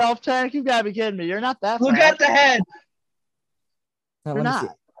made yourself Tank? You gotta be kidding me. You're not that Look fat. at the head. No, You're let me see.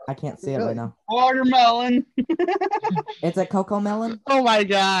 not. I can't see it Really? right now. Watermelon. It's a Coco Melon? Oh my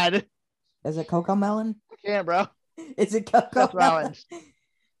god. Is it Coco Melon? Can't, bro. Is it Coco Seth Melon? Rollins.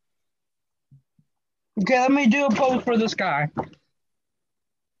 Okay, let me do a pose for this guy.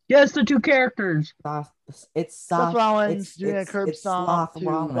 Yes, the two characters. Soft. It's Seth soft. Rollins doing a curb it's stomp Sloth to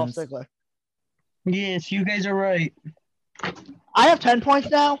Dolph Rollins. Ziggler. Yes, you guys are right. I have 10 points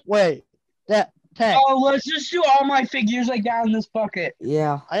now? Wait. That 10. Oh, let's just do all my figures like that in this bucket.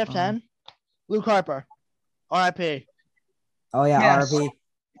 Yeah. I have 10. Luke Harper. R.I.P. Oh yeah, Yes. RP.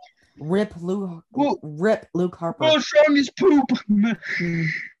 Rip Luke. Whoa. Rip Luke Harper. World's strongest poop.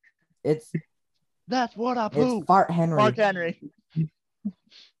 It's That's what I it's poop. Fart Henry. Mark Henry.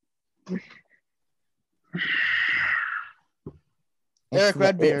 Eric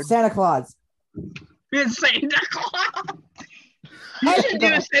Redbeard. It's Santa Claus. It's Santa Claus. You should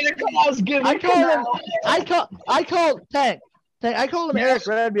do a Santa Claus gimmick. I call him. now. I called Tank. I called him Yes. Eric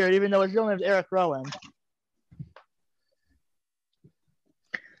Redbeard, even though his real name is Eric Rowan.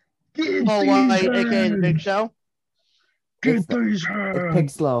 Get Paul these White, aka the hands. Big Show. Get these It's hands. Pig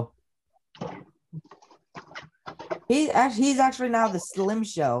Slow. He's actually now the Slim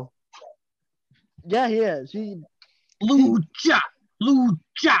Show. Yeah, he is. He Lucha.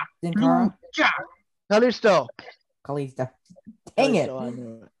 Lucha. Sin Cara. Lucha. Kalisto. Kalisto. Dang it! Kalisto, I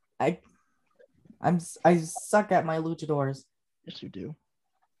knew it. I suck at my luchadors. Yes, you do.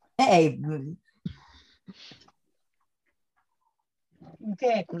 Hey,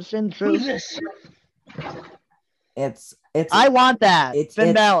 Okay. I'm just saying the Who's truth. this? it's I want that.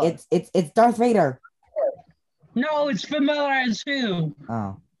 Finn Balor. it's Darth Vader. No, it's familiar as who?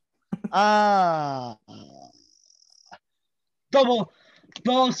 Oh, Ah. Double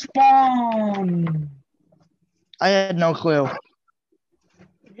Spawn. I had no clue.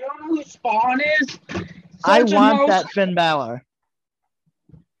 You don't know who Spawn is? I Such a want most- that Finn Balor.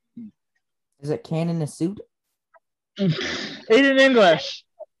 is it Kane in a suit? Aiden English.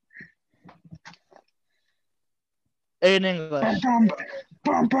 Aiden English. Bum,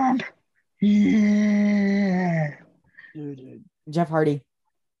 bum, bum. Yeah. Dude. Jeff Hardy.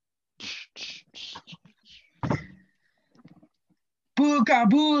 Booka,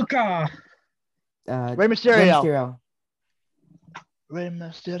 booka. Rey Mysterio. Mysterio. Rey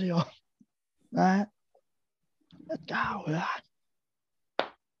Mysterio. All right. Let's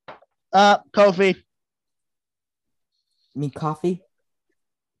go. Kofi. Me coffee.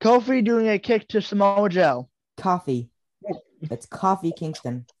 Kofi doing a kick to Samoa Joe. Coffee. It's Coffee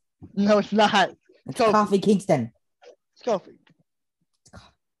Kingston. No, it's not. It's Kofi. Coffee Kingston. It's Kofi.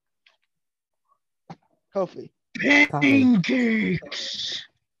 Kofi. Pancakes.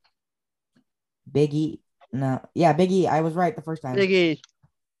 Biggie. No, yeah, Biggie. I was right the first time. Big E.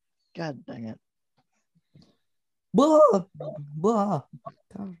 God dang it. Blah, blah.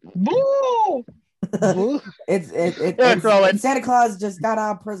 Boo. Eric Rowan. Santa Claus just got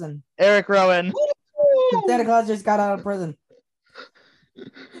out of prison. Eric Rowan. Santa Claus just got out of prison.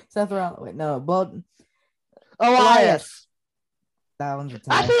 Seth Rollins. Wait, no, but Elias. that one's a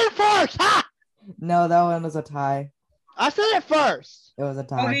I tie. said it first. Ha! No, that one was a tie. I said it first. It was a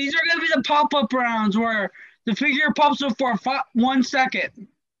tie. Okay, these are gonna be the pop-up rounds where the figure pops up for 1 second.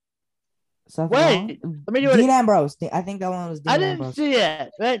 Seth Wait, Rollins? let me do it. Dean Ambrose. I think that one was Dean I didn't Ambrose. see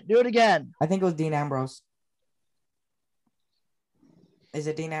it. Wait, do it again. I think it was Dean Ambrose. Is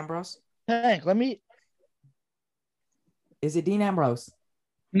it Dean Ambrose? Tank, let me. Is it Dean Ambrose?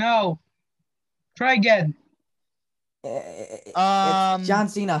 No. Try again. It's Um, John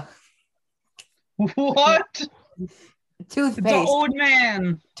Cena. What? It's an Toothpaste. old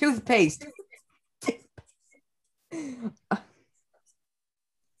man. Toothpaste.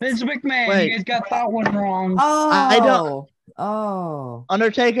 Vince McMahon. Wait. You guys got that one wrong. I don't- Oh. Oh.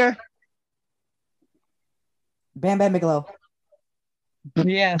 Undertaker. Bam Bam Bigelow.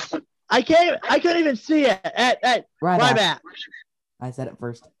 Yes. I couldn't even see it. At Ryback. Ryback. I said it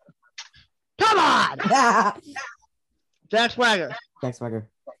first. Come on, Jack Swagger. Jack Swagger.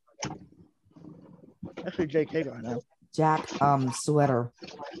 Actually, Jake Hager right now. Jack Sweater.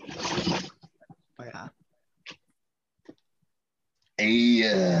 Oh, yeah.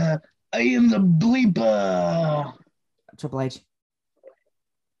 I am the bleeper. Triple H.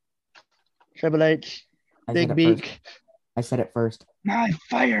 Triple H. I Big said it first. Beak. I said it first. My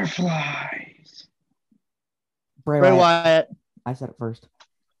fireflies. Bray Bray Wyatt. Wyatt. I said it first.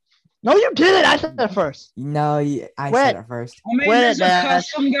 No, you didn't. I said it first. No, I Wait. said it first. I made Wait, this a Dad.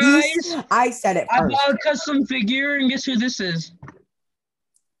 custom, guys. I said it I first. bought a custom figure, and guess who this is?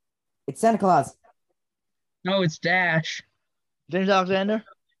 It's Santa Claus. No, it's Dash. James Alexander.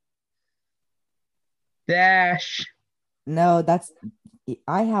 Dash. No, that's.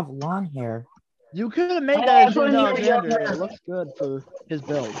 I have long hair. You could have made Oh, that as so James you're Alexander. younger. It looks good for his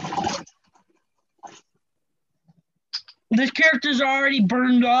build. This character's already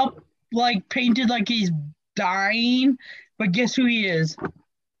burned up, like painted like he's dying. But guess who he is?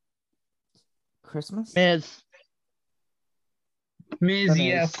 Christmas? Miz. Miz, That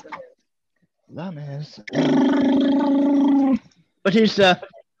yes. That Miz. Batista.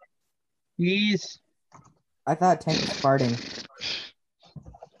 He's I thought Tank was farting.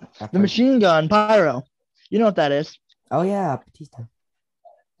 The machine gun. Pyro. You know what that is. Oh yeah, Batista.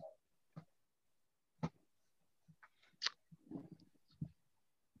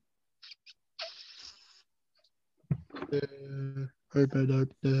 Hurt my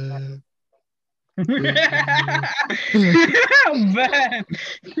doctor. Man.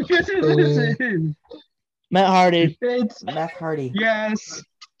 Guess who this is? Matt Hardy. It's Matt Hardy. yes.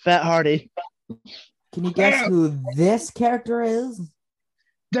 Fat Hardy. Can you guess who this character is?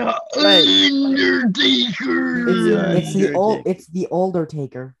 The Right. Undertaker. It's the old. It's the older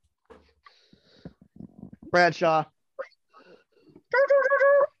Taker. Bradshaw.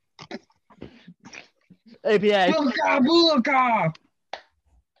 APA. Bulka, Bulka.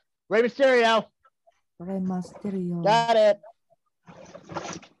 Rey Mysterio. Rey Mysterio. Got it.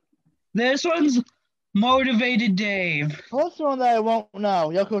 This one's Motivated Dave. What's the one that I won't know?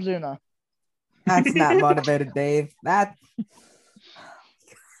 Yokozuna. That's not motivated, Dave. That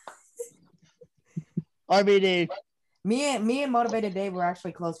RBD. me and motivated Dave were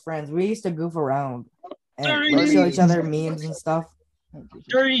actually close friends. We used to goof around and Dirty like, show each deeds. other memes and stuff.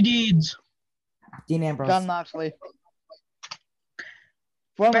 Dirty Deeds. Dean Ambrose. John Moxley.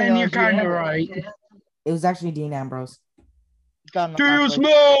 Ben, you're kind of right. It was actually Dean Ambrose. John Do you Moxley.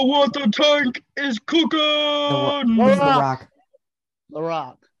 smell what the tank is cooking? It was The Rock. The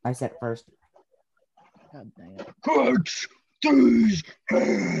Rock. I said it first. God dang it. Catch these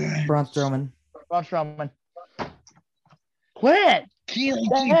hands. Braun Strowman. Braun Strowman. Quit.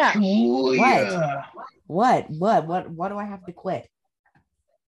 Guilty Yeah. pleasure. What do I have to quit?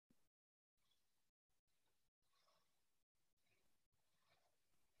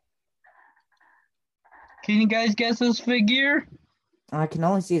 Can you guys guess this figure? I can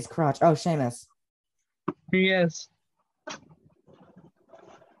only see his crotch. Oh, Sheamus. Yes.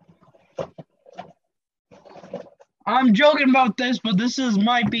 I'm joking about this, but this is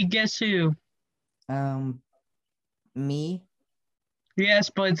might be guess who. Me. Yes,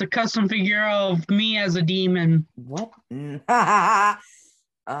 but it's a custom figure of me as a demon What?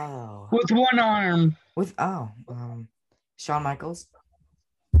 Oh. with one arm. Shawn Michaels.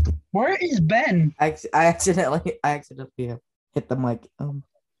 Where is Ben? I accidentally hit the mic.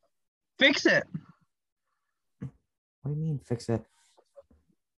 Fix it. What do you mean fix it?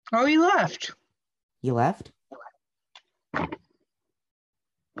 Oh, he left. He left?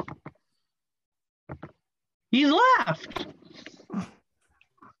 He left.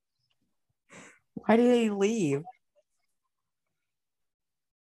 Why did he leave?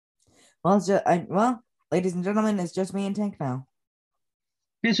 Well, ladies and gentlemen, it's just me and Tank now.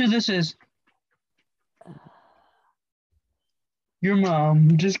 Guess who this is? Your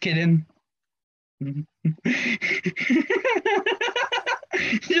mom. Just kidding.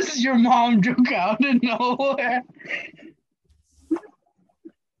 This is your mom joke out of nowhere.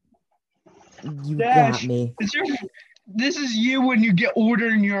 You Dash. got me. This is you when you get older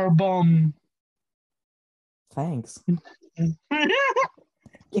and you're a bum. Thanks. Thank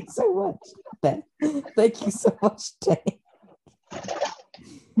you so much, Ben. Thank you so much, Dave.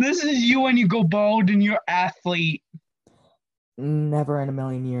 This is you when you go bald and you're athlete. Never in a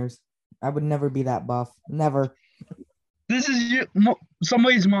million years. I would never be that buff. Never. This is you,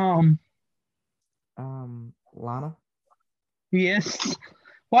 somebody's mom. Lana? Yes.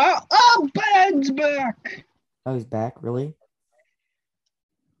 Wow. Oh, Ben's back. Oh, he's back? Really?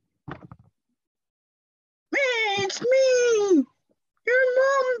 It's me. Your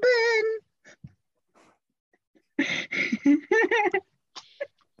mom,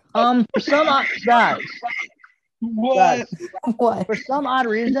 Ben. For some guys, What? guys, What? for some odd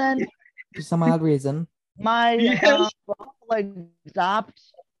reason, For some odd reason. my Yes. phone, like stopped.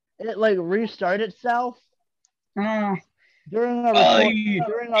 It like restarted itself during our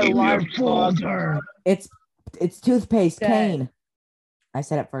during our live folder. It's toothpaste, Okay. cane. I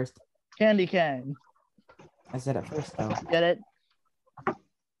said it first. candy cane. I said it first, though. Get it?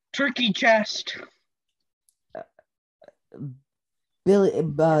 Turkey chest. Billy,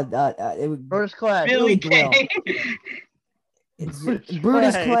 Brutus Clay. Billy Grill. Kay. it's Brutus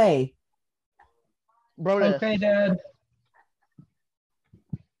Brutus Clay. Clay. Brutus. Okay, Dad.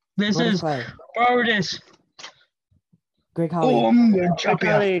 This Brutus is Clay. Brutus. Greg Holly. Oh, I'm gonna chop you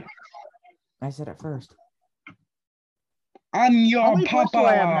up. Cody, I said it first. I'm how your many points do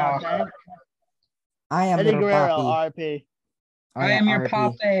I have now, papa. Tank? I am Eddie your Guerrero, pappy. RP. Oh, I yeah, am your RP.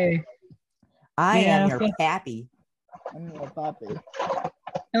 papi. I am Yeah. your pappy. I'm your papi.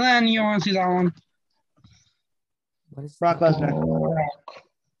 And then you want to see that one? What is Brock that? Lesnar.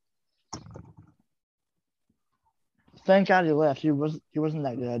 Thank God he left. He wasn't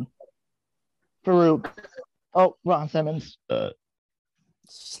that good. Farouk. Oh, Ron Simmons.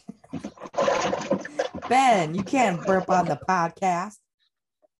 Ben, you can't burp on the podcast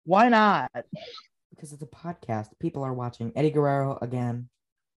Why not? because it's a podcast. People are watching. Eddie Guerrero again.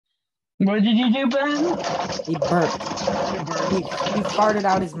 What did you do, Ben? He burped. He farted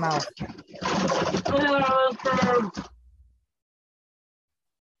out his mouth.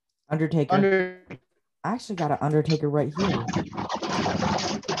 Undertaker. I actually got an Undertaker right here.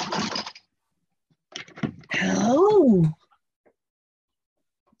 Hello.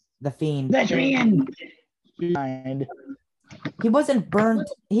 The Fiend. That's me. Behind. He wasn't burnt.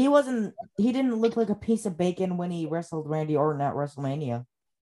 He didn't look like a piece of bacon when he wrestled Randy Orton at WrestleMania.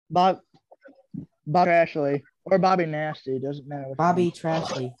 Bob Ashley or Bobby Nasty, doesn't matter. which Bobby one.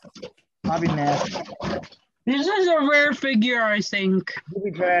 Trashley. Bobby Nasty. This is a rare figure, I think.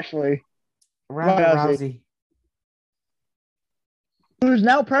 Bobby Trashley, Ronda Rousey. Rousey. who's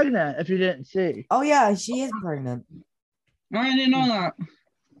now pregnant. If you didn't see, Oh yeah, she is pregnant. I didn't know that.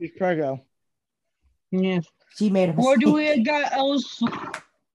 she's preggo. Yes. She made a What mistake. do we got else?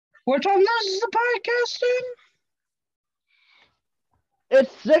 What time is the podcast in?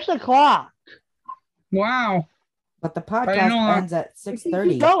 It's 6 o'clock. Wow. But the didn't podcast know that. ends at Keep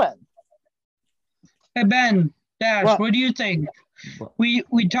 6:30. going. Hey Ben, Dash, What? what do you think? We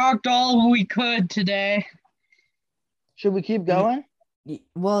talked all we could today. Should we keep going?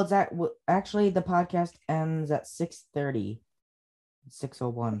 Well, actually the podcast ends at 6:30.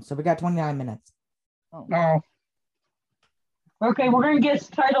 6:01. So we got 29 minutes. Oh. Okay, we're gonna get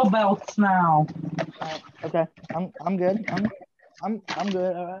title belts now. Okay, I'm good. I'm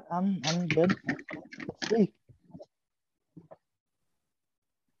good. All right. I'm good. Let's see.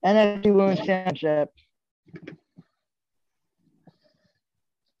 NXT Women's Championship.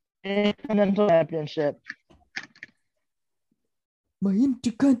 Intercontinental Championship. My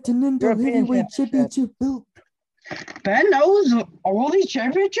Intercontinental European Heavyweight Championship. Championship belt. Ben knows all these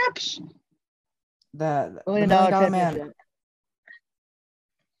championships? The $1 million $1 million man. championship.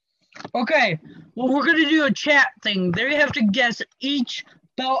 Okay, well, we're gonna do a chat thing. They have to guess each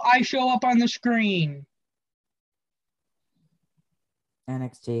belt I show up on the screen.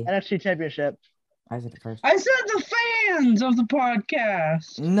 NXT. NXT Championship. I said it first. I said the fans of the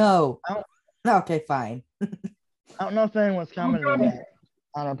podcast. No. Oh. Okay, fine. I don't know if anyone's commented Okay. yet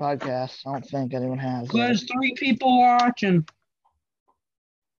on our podcast. I don't think anyone has. yet. There's 3 people watching.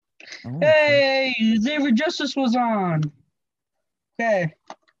 Oh, Hey, Xavier Justice was on. Okay.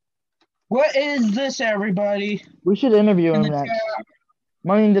 What is this, everybody? We should interview In him the next. chat.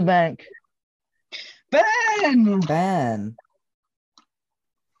 Money in the Bank. Ben! Ben.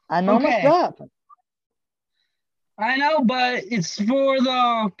 I know Okay. my stuff. I know, but it's for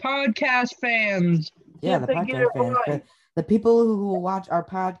the podcast fans. Yeah, Can't the think of podcast it fans. right. The people who watch our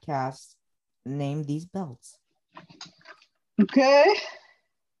podcast name these belts. Okay.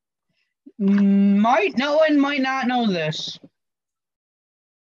 might know and might not know this.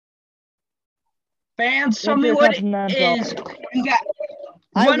 Fans, tell me what it is. You got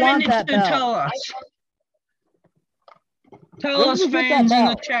I 1 want minute that to belt. tell us. Tell Where us, did you get that fans, in the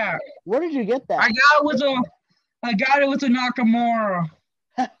belt? chat. Where did you get that? I got it with a Nakamura.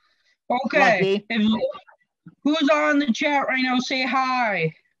 Okay. Lucky. Who's on the chat right now? Say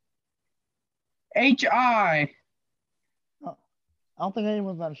hi. Hi. I don't think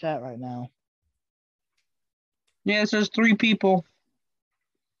anyone's on chat right now. Yeah, it says 3 people.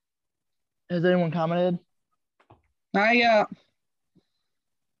 Has anyone commented? Not yet.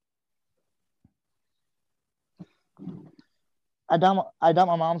 I doubt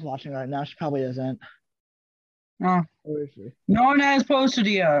my mom's watching right now. She probably isn't. Oh, Where is she? no one has posted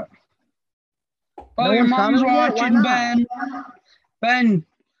yet. Oh, No your one's mom's commented yet? Why watching, not?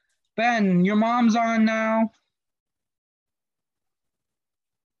 Ben, your mom's on now.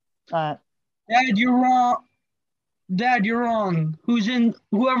 All right. Dad, you're wrong. Dad, you're wrong.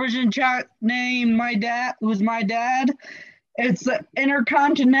 Whoever's in chat name my dad, who's my dad? It's the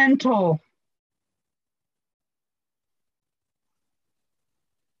Intercontinental.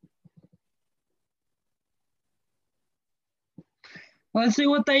 Let's see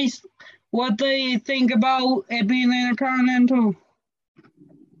what they think about it being the Intercontinental.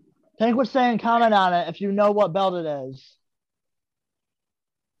 Tank was saying comment on it if you know what belt it is.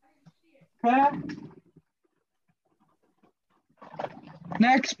 Okay.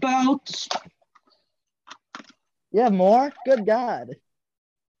 Next belts. You have more? Good God.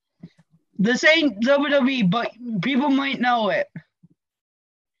 This ain't WWE, but people might know it.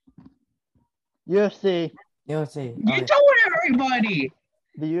 UFC. UFC. You told everybody.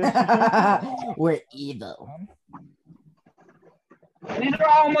 The UFC. We're evil. These are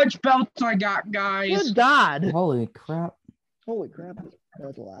how much belts I got, guys. Good God. Holy crap. Holy crap.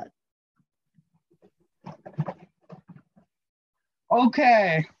 That's a lot.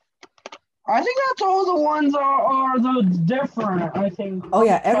 Okay. I think that's all the ones are the different, I think. Oh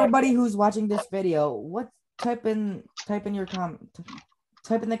yeah, everybody who's watching this video, type in type in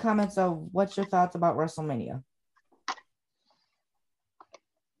the comments of what's your thoughts about WrestleMania.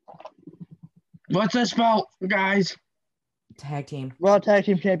 What's this belt, guys? Tag team. Raw Tag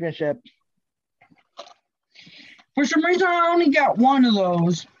Team Championship. For some reason, I only got one of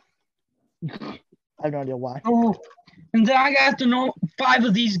those. I have no idea why. Oh, and then I got to know 5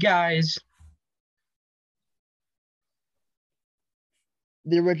 of these guys.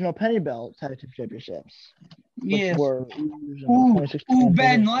 The original Penny Belt Tag Team Championships. Which Yes. were Ooh,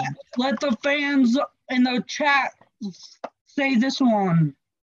 Ben, let the fans in the chat say this one.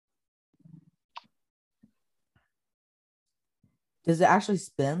 Does it actually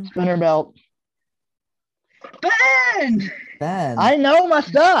spin? Spinner belt. Ben! I know my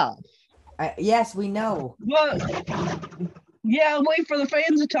stuff. Yes, we know. But, yeah, wait for the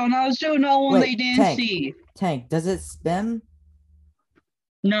fans to tell. Now, I was doing no one they didn't see. Tank, does it spin?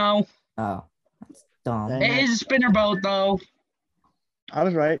 No. Oh, that's dumb. Dang It is a spinner belt, though. I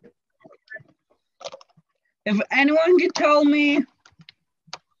was right. If anyone could tell me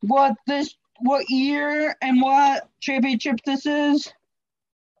what year and what championship this is,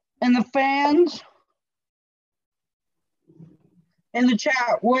 and the fans in the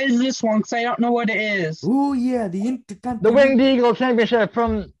chat, what is this one? Because I don't know what it is. Oh yeah, the Intercontinental. The Winged Eagle Championship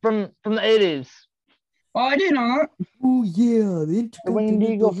from the 80s. Oh, I did not. Oh yeah, the Intercontinental. The Winged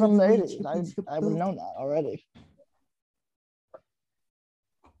Eagle from the Heavyweight 80s. Championship I would have belt. known that already.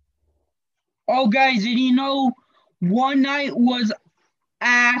 Oh, guys, did you know One Night was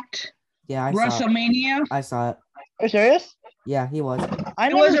at Yeah, I saw it. WrestleMania? I saw it. Are you serious? Yeah, he was. I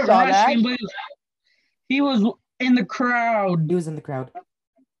He never wasn't saw that. wrestling, but he was in the crowd. He was in the crowd.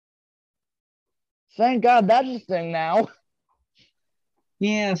 Thank God that's a thing now.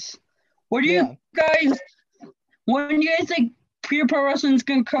 Yes. What do you guys? When do you guys think Pure Pro Wrestling's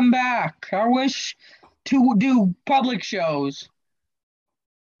gonna come back? I wish to do public shows.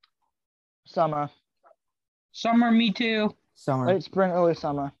 Summer. Summer, me too. Summer. Late spring, early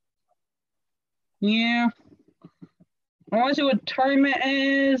summer. Yeah. I want to see what time it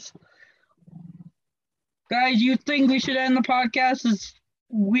is. Guys, you think we should end the podcast?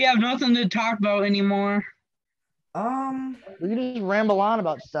 We have nothing to talk about anymore. We can just ramble on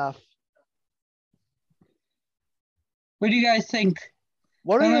about stuff. What do you guys think?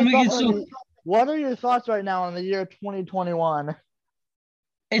 What And are, then we your can thoughts, still- what are your thoughts right now in the year 2021?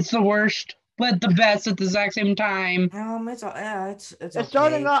 It's the worst, but the best at the exact same time. It's It's okay.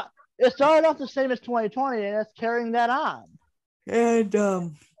 starting off. It started off the same as 2020, and it's carrying that on. And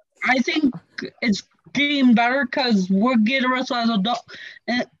I think it's getting better because we're getting wrestle as adult,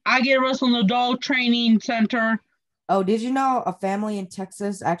 and I get wrestle in the adult training center. Oh, did you know a family in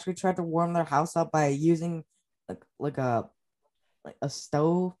Texas actually tried to warm their house up by using like a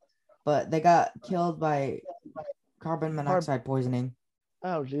stove, but they got killed by carbon monoxide poisoning.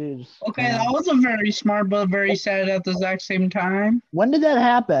 Oh, jeez. Okay, Yeah. that wasn't very smart, but very sad at the exact same time. When did that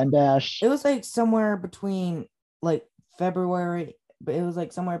happen, Dash? It was like somewhere between like February, but it was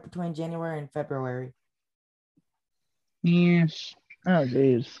like somewhere between January and February. Yes, Oh,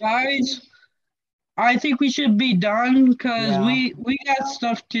 jeez. guys, I think we should be done because Yeah. we got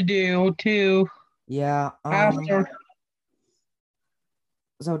stuff to do too Yeah. after.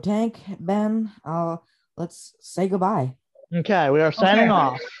 So Tank, Ben, let's say goodbye. Okay, we are signing Okay.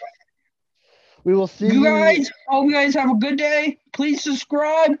 off. We will see You you. guys, hope you guys have a good day. Please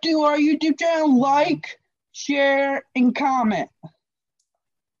subscribe to our YouTube channel, like, share, and comment.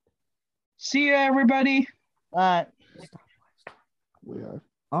 See you, everybody. All right. We are.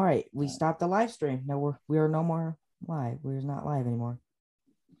 All right, we stopped the live stream. No, we are no more live. We're not live anymore.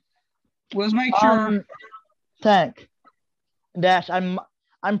 Let's make sure. Tank, Dash. I'm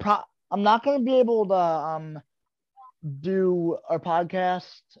not gonna be able to do our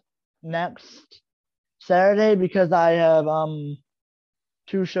podcast next Saturday because I have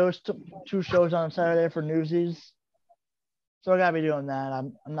two shows on Saturday for Newsies. So I gotta be doing that.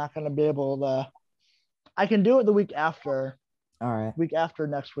 I'm not gonna be able to. I can do it the week after. All right. Week after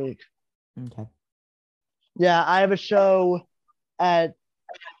next week. Okay. Yeah, I have a show at.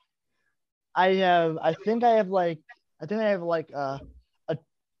 I think I have like a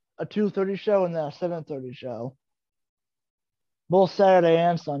 2:30 show and then a 7:30 show. Both Saturday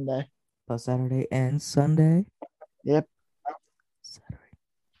and Sunday. Both Saturday and Sunday. Yep. Saturday.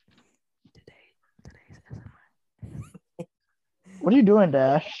 Today's SMR. What are you doing,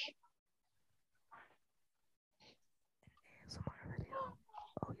 Dash? ASMR video.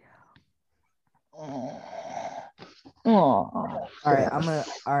 Oh yeah. Oh. All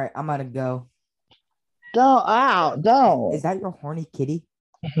right, I'm gonna go. Don't. Is that your horny kitty?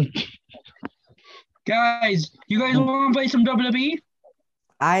 Guys, you guys want to play some WWE?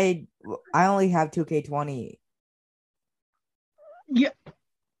 I only have 2K20. Yeah.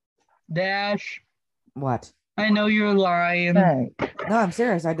 Dash, What? I know you're lying. Tank. No, I'm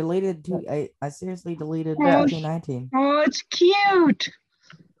serious. I seriously deleted Oh, 2K19. Oh, it's cute.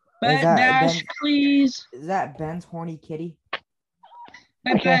 But that Dash, Ben? please. Is that Ben's horny kitty? Hey,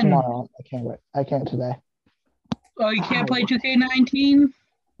 I can't Ben. tomorrow. I can't wait. I can't today. Oh, you can't play 2K19?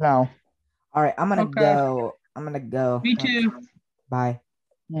 No. All right, I'm gonna Okay. go. I'm gonna go. Me too. Bye.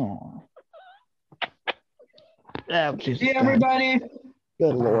 Oh. Oh, Jesus See God. everybody.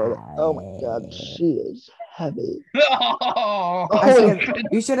 Good Lord. Oh my God. She is heavy. Oh,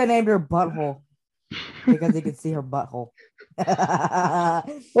 You should have named her Butthole because you could see her butthole.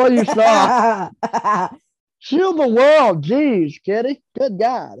 Well, you saw. Shield the world. Jeez, kitty. Good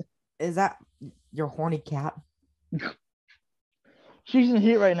God. Is that your horny cat? She's in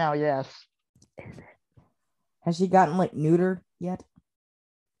heat right now, yes. Is it? Has she gotten like neutered yet?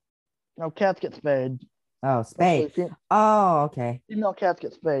 No, cats get spayed. Oh, spayed. Oh, okay. Female cats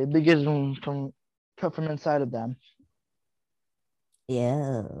get spayed. They get them cut from inside of them.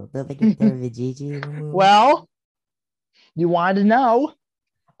 Yeah, do they get their vajayjay removed? Well, you wanted to know,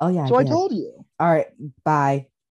 oh yeah. so I did. told you. All right, bye.